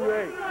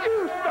CWA.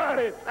 You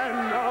started,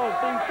 and all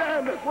things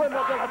damn this we're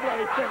not gonna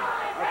bloody finish.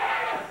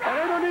 And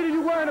ain't no need of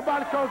you worrying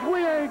about it, cause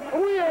we ain't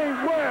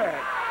worried.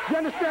 You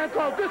understand?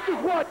 Cause this is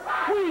what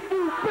we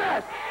do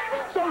best.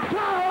 So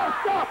try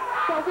us up,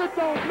 cause it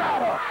don't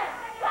matter.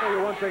 I'll tell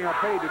you one thing I'm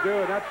paid to do,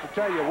 and that's to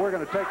tell you we're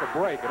going to take a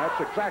break, and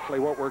that's exactly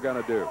what we're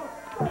going to do.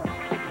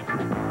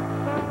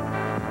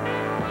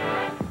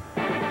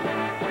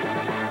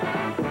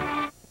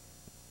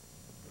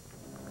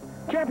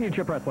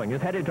 Championship Wrestling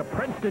is headed to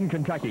Princeton,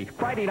 Kentucky,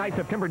 Friday night,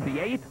 September the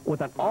 8th,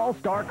 with an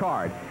all-star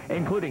card,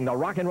 including the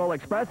Rock and Roll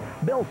Express,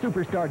 Bill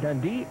Superstar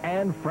Dundee,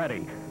 and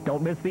Freddie.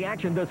 Don't miss the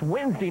action this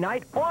Wednesday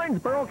night,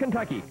 Owensboro,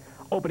 Kentucky.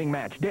 Opening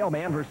match, Dale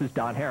Mann versus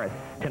Don Harris.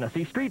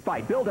 Tennessee Street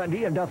Fight, Bill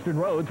Dundee and Dustin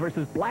Rhodes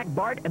versus Black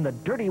Bart and the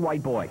Dirty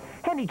White Boy.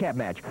 Handicap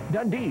match,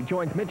 Dundee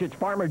joins Midget's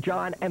Farmer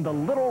John and the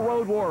Little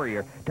Road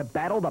Warrior to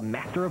battle the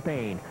Master of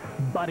Pain.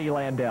 Buddy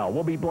Landell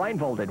will be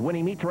blindfolded when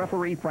he meets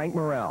referee Frank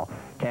Morrell.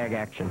 Tag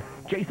action,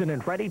 Jason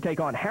and Freddie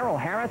take on Harold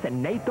Harris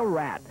and Nate the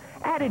Rat.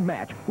 Added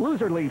match,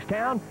 loser leaves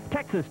town,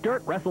 Texas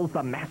Dirt wrestles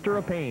the Master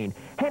of Pain.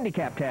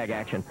 Handicap tag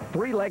action,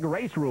 3-leg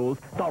race rules,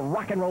 the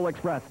Rock and Roll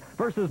Express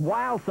versus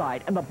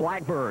Wildside and the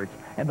Blackbirds.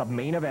 And the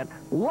main event,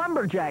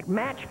 lumberjack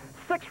match,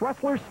 6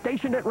 wrestlers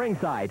stationed at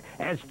ringside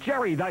as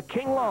Jerry the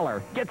King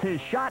Lawler gets his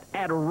shot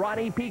at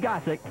Ronnie P.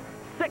 Gossick.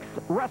 6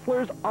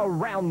 wrestlers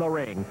around the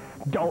ring.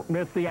 Don't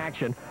miss the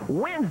action.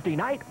 Wednesday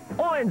night,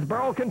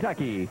 Owensboro,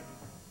 Kentucky.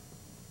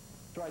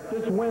 That's right,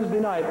 this Wednesday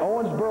night,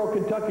 Owensboro,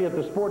 Kentucky at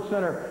the Sports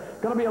Center.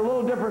 Going to be a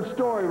little different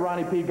story,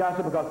 Ronnie P.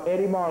 Gossett, because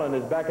Eddie Marlin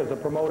is back as a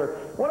promoter.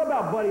 What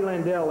about Buddy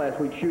Landell last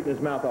week shooting his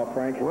mouth off,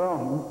 Frank?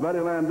 Well,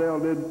 Buddy Landell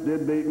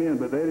did beat me,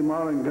 but Eddie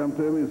Marlin come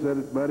to me and said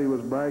that Buddy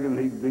was bragging.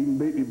 He can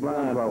beat me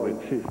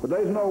blindfolded. But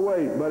there's no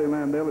way, Buddy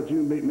Landell, that you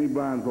can beat me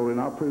blindfolded,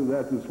 and I'll prove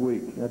that this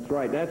week. That's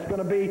right. That's going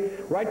to be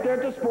right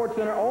there at the Sports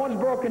Center,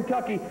 Owensboro,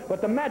 Kentucky.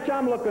 But the match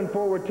I'm looking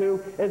forward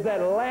to is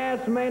that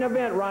last main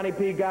event, Ronnie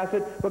P.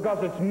 Gossett,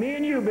 because it's me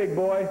and you, big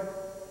boy.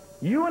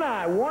 You and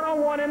I,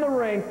 one-on-one in the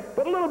ring,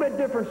 but a little bit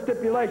different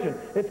stipulation.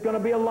 It's going to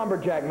be a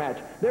lumberjack match.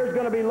 There's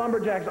going to be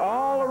lumberjacks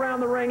all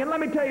around the ring. And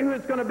let me tell you who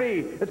it's going to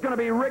be. It's going to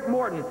be Rick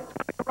Morton. It's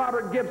going to be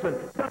Robert Gibson.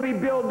 It's going to be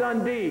Bill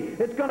Dundee.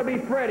 It's going to be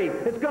Freddie.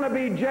 It's going to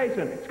be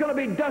Jason. It's going to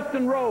be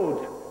Dustin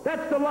Rhodes.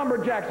 That's the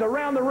lumberjacks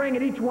around the ring,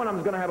 and each one of them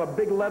is going to have a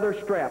big leather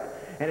strap.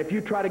 And if you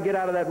try to get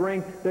out of that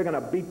ring, they're going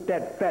to beat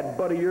that fat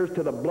butt of yours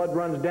till the blood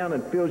runs down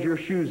and fills your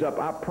shoes up.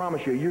 I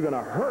promise you, you're going to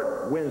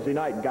hurt Wednesday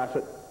night,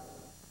 Gossett.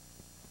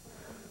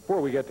 Before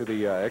we get to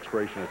the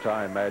expiration of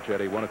time match,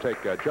 Eddie, I want to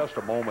take just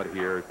a moment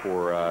here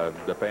for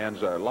the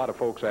fans. A lot of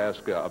folks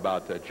ask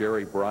about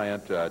Jerry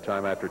Bryant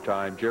time after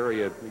time.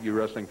 Jerry, you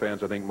wrestling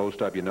fans, I think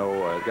most of you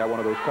know, got one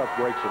of those tough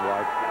breaks in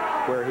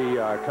life where he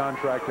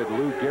contracted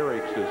Lou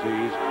Gehrig's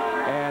disease.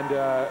 And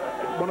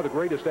one of the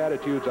greatest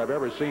attitudes I've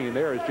ever seen,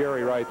 there is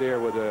Jerry right there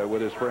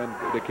with his friend,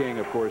 the King,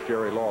 of course,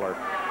 Jerry Lawler.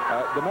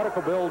 The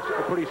medical bills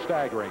are pretty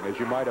staggering, as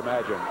you might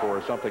imagine,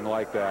 for something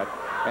like that.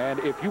 And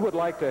if you would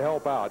like to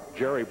help out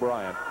Jerry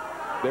Bryant,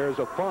 there's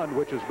a fund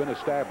which has been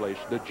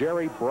established, the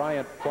Jerry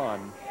Bryant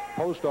Fund,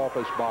 Post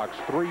Office Box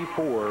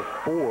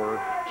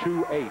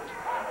 34428.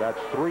 That's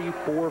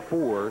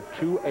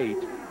 34428,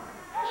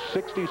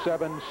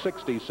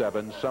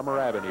 6767 Summer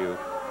Avenue,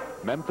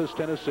 Memphis,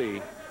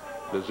 Tennessee.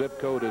 The zip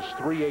code is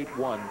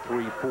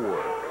 38134.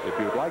 If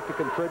you'd like to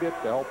contribute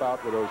to help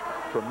out with those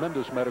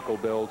tremendous medical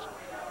bills,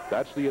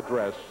 that's the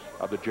address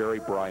of the Jerry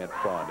Bryant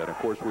Fund. And, of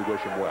course, we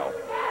wish him well.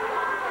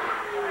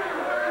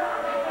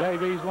 Dave,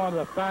 he's one of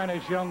the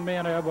finest young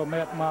men I ever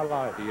met in my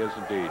life. He is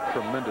indeed.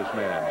 Tremendous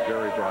man,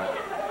 Jerry Bryant.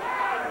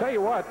 Tell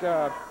you what,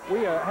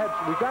 we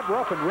got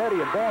Rough and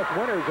Ready and Boss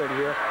Winters in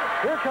here.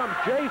 Here comes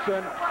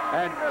Jason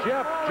and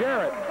Jeff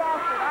Jarrett.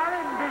 I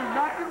didn't do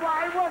nothing.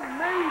 Why, it wasn't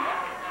me.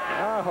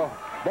 Oh,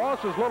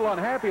 Boss is a little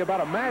unhappy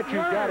about a match you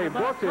got him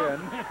booked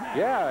in.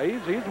 Yeah, he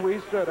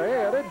said,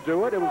 hey, I didn't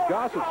do it. It was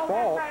Gossett's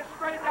fault.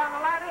 Straight down the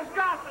line, it's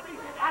Gossett. He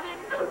said, I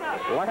didn't do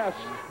nothing.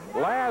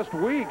 Last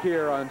week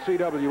here on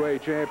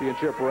CWA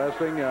Championship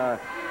Wrestling,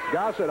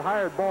 Gossett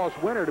hired Boss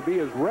Winter to be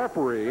his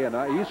referee, and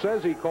he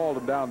says he called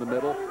him down the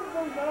middle.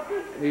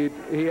 He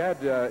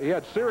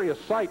had serious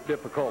sight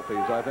difficulties,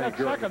 I think,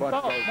 during a bunch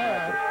of those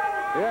matches.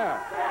 Yeah.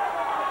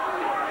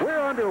 We're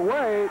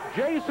underway.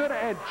 Jason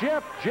and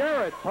Jeff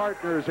Jarrett,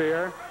 partners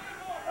here.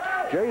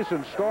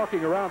 Jason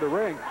stalking around the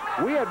ring.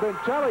 We had been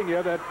telling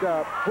you that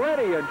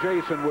Freddie and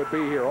Jason would be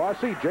here. Oh, I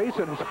see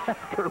Jason is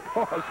after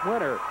Boss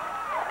Winter.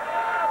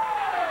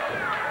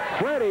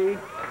 Freddie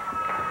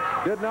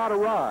did not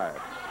arrive.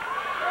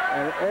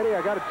 And, Eddie,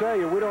 I got to tell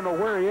you, we don't know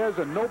where he is,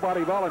 and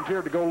nobody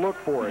volunteered to go look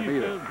for him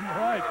either.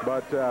 Right.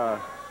 But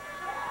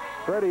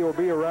Freddie will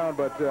be around,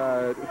 but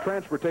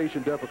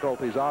transportation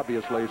difficulties,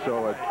 obviously.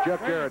 So Jeff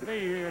Jarrett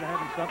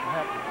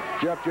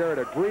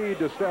agreed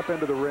to step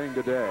into the ring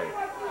today.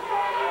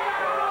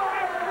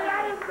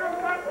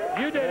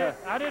 You did it.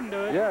 I didn't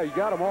do it. Yeah, you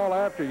got them all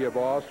after you,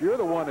 boss. You're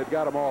the one that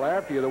got them all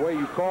after you, the way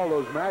you call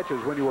those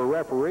matches when you were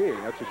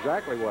refereeing. That's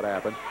exactly what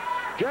happened.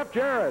 Jeff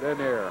Jarrett in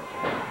there.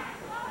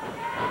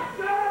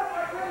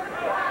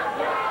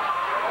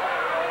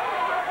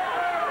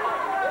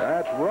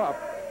 That's Rough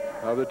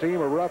of the team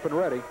of Rough and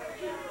Ready.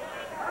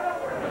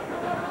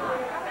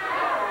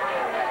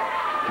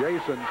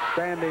 Jason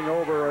standing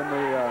over in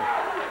the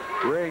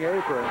ring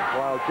apron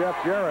while Jeff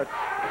Jarrett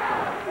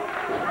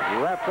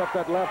wraps up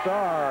that left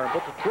arm,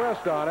 puts a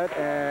twist on it,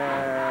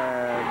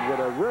 and with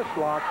a wrist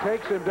lock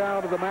takes him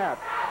down to the mat.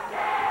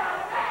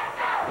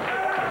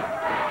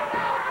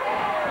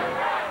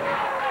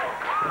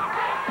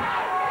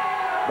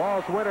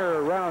 Boss Winter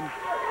around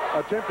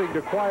attempting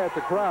to quiet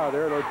the crowd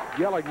there. They're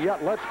yelling, yeah,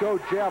 let's go,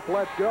 Jeff,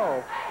 let's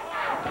go.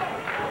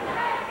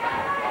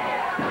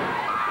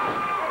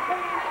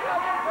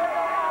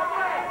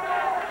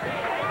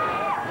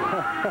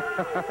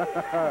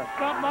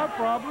 Not my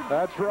problem.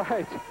 That's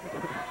right.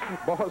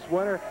 Boss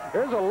Winter,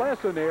 there's a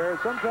lesson here.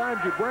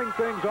 Sometimes you bring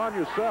things on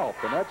yourself,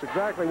 and that's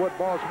exactly what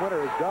Boss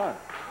Winter has done.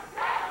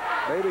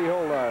 Maybe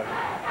he'll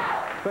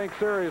think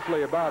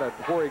seriously about it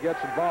before he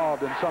gets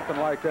involved in something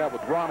like that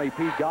with Ronnie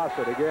P.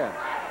 Gossett again.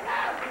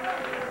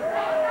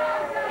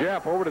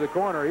 Jeff over to the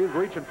corner. He's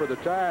reaching for the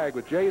tag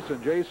with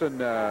Jason.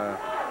 Jason out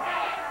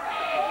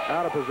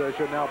of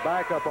position. Now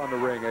back up on the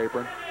ring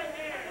apron.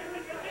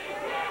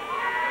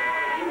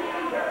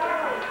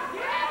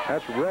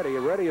 That's Reddy.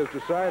 Reddy has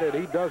decided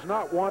he does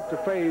not want to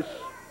face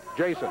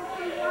Jason.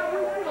 He's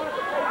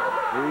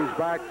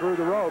back through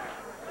the ropes.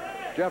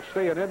 Jeff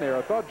staying in there.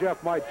 I thought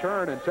Jeff might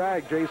turn and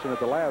tag Jason at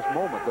the last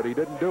moment, but he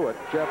didn't do it.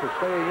 Jeff is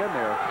staying in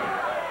there.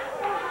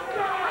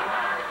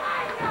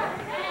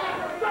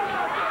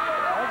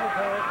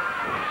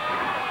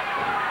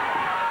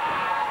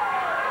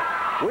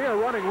 We are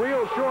running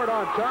real short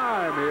on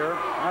time here.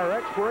 Our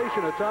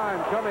expiration of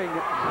time coming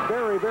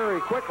very,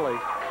 very quickly.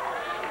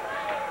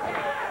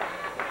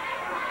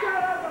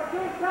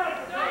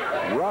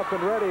 Rough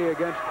and Ready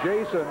against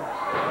Jason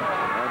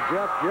and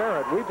Jeff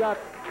Jarrett. We've got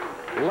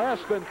less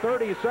than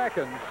 30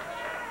 seconds.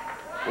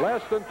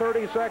 Less than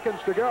 30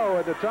 seconds to go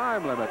at the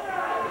time limit.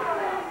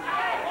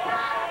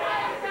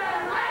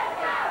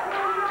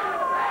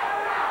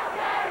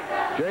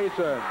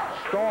 Jason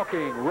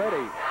stalking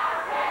Ready.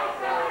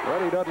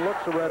 Ready doesn't look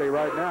so ready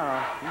right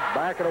now. He's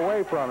backing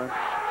away from him.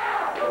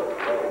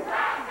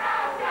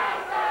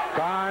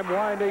 Time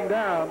winding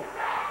down.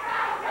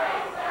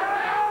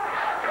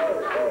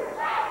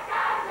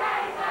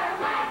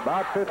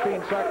 About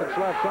 15 seconds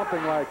left,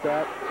 something like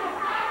that.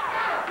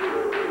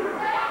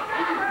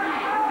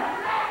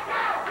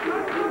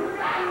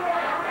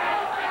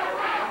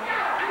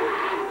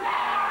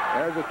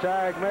 There's a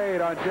tag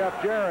made on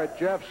Jeff Jarrett.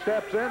 Jeff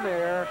steps in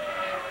there.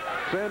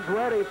 Sends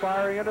ready,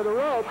 firing into the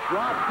ropes.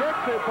 Drop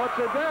kicks it, puts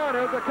it down.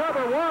 Here's the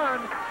cover. 1,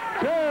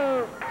 2.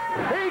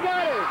 He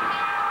got it.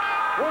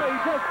 Well, he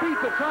just beat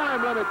the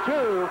time limit,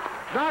 too.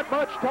 Not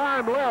much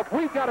time left.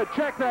 We've got to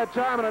check that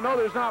time, and I know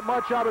there's not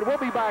much of it. We'll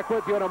be back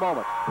with you in a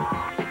moment.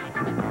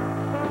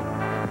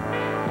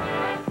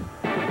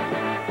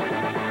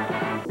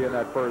 In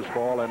that first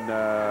ball in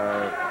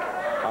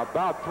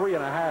about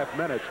 3.5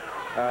 minutes.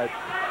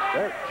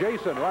 There,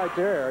 Jason right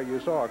there. You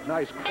saw a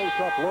nice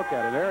close-up look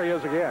at it. There he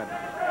is again.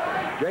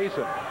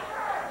 Jason,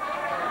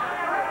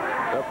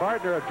 the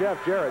partner of Jeff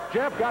Jarrett.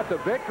 Jeff got the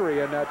victory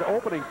in that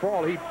opening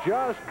fall. He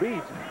just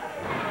beat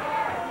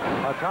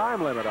a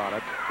time limit on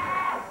it.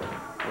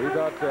 We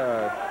thought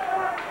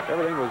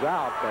everything was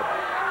out, but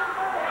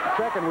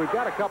second, we've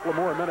got a couple of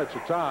more minutes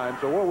of time,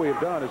 so what we've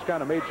done is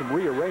kind of made some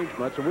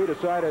rearrangements, and we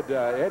decided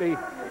Eddie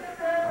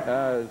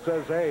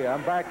says, hey,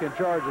 I'm back in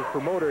charge as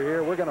promoter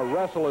here. We're going to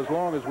wrestle as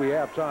long as we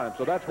have time.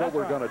 So that's what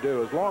we're going to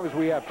do. As long as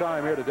we have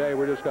time here today,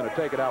 we're just going to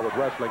take it out with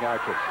wrestling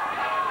action.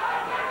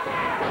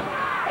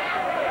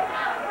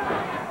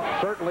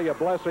 Certainly a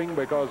blessing,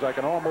 because I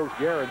can almost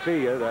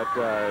guarantee you that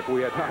if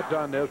we had not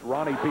done this,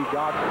 Ronnie P.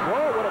 Godfrey,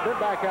 whoa, would have been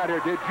back out here.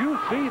 Did you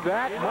see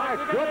that? My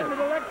goodness.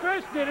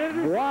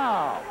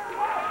 Wow.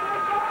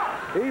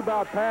 He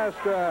about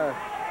passed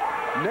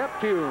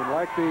Neptune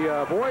like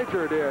the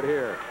Voyager did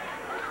here.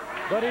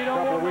 But he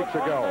don't want weeks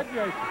ago.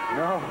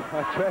 No,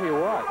 I tell you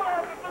what.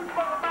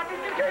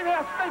 You can't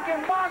have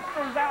stinking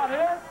monsters out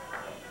here.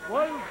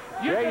 Well,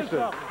 you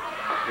Jason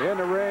in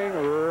the ring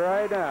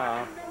right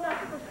now.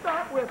 Nothing to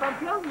start with. I'm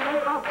telling you,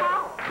 ain't my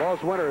fault.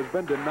 Boss Winter has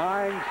been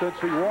denying since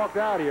he walked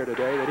out here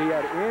today that he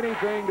had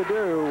anything to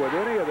do with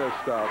any of this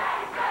stuff.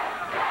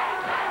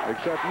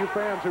 Except you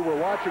fans who were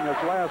watching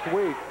us last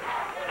week,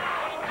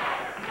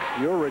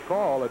 you'll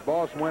recall that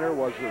Boss Winter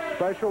was a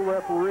special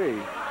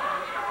referee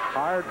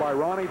hired by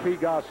Ronnie P.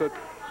 Gossett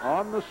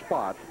on the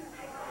spot.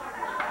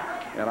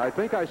 And I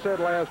think I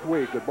said last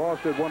week that Boss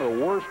did one of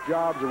the worst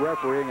jobs of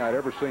refereeing I'd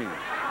ever seen.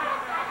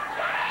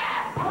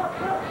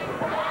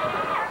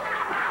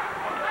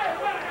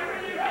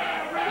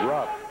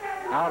 Ruff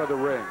out of the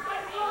ring.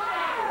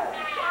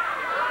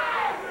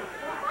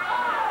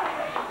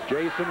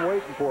 Jason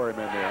waiting for him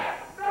in there.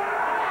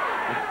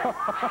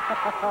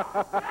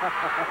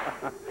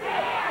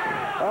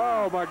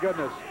 Oh, my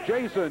goodness.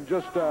 Jason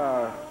just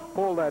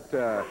pulled that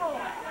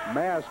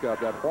mask up,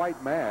 that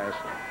white mask.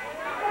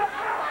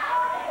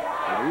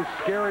 And he's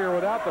scarier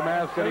without the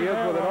mask than he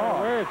is with it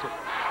on. Where is it?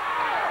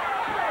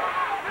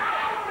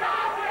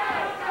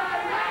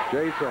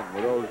 Jason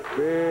with those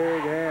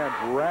big hands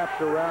wrapped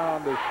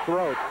around his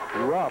throat.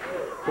 Ruff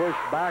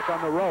pushed back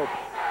on the rope.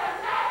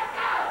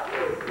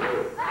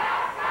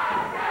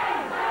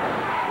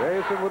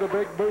 Jason with a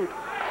big boot.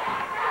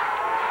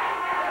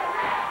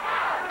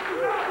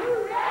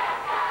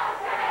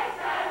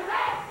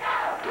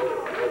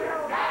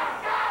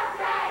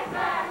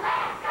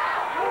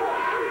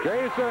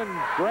 Jason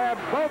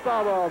grabs both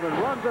of them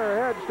and runs their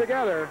heads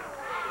together.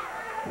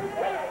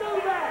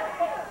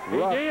 He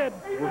did.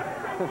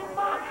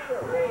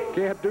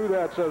 Can't do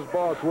that, says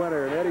Boss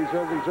Winter, and Eddie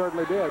says he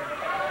certainly did.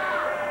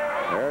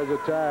 There's a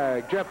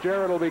tag. Jeff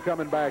Jarrett will be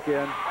coming back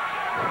in.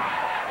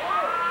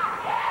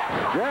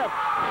 Jeff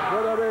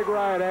with a big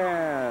right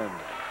hand.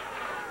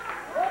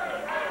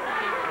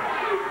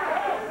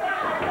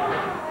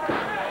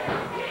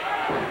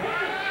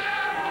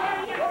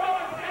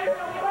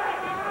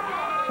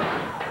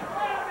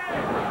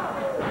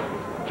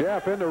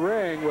 Jeff in the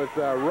ring with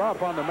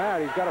Ruff on the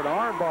mat. He's got an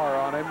arm bar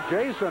on him.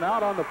 Jason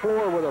out on the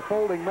floor with a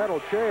folding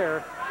metal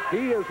chair.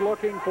 He is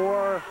looking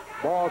for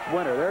Boss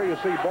Winter. There you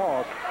see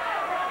Boss.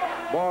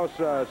 Boss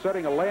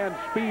setting a land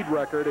speed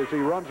record as he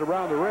runs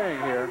around the ring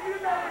here.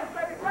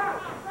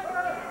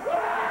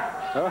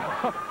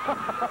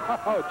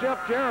 Oh, Jeff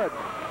Jarrett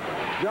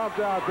jumped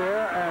out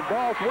there, and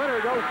Boss Winter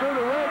goes through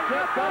the ring.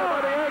 Jeff got him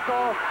by the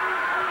ankle.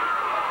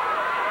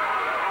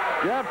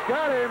 Jeff's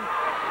got him.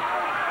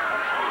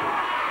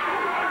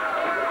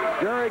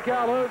 Jerry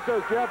Calhoun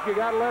says, Jeff, you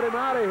got to let him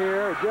out of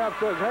here. Jeff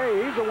says,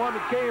 hey, he's the one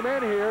that came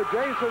in here.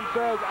 Jason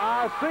says,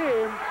 I see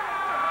him.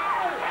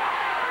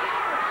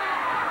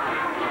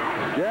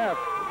 Jeff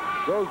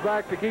goes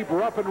back to keep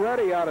Ruff and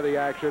Ready out of the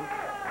action.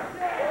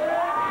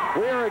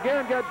 We are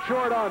again getting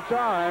short on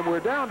time. We're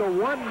down to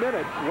 1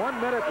 minute.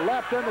 1 minute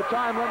left in the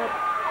time limit.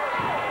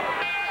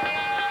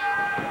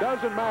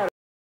 Doesn't matter.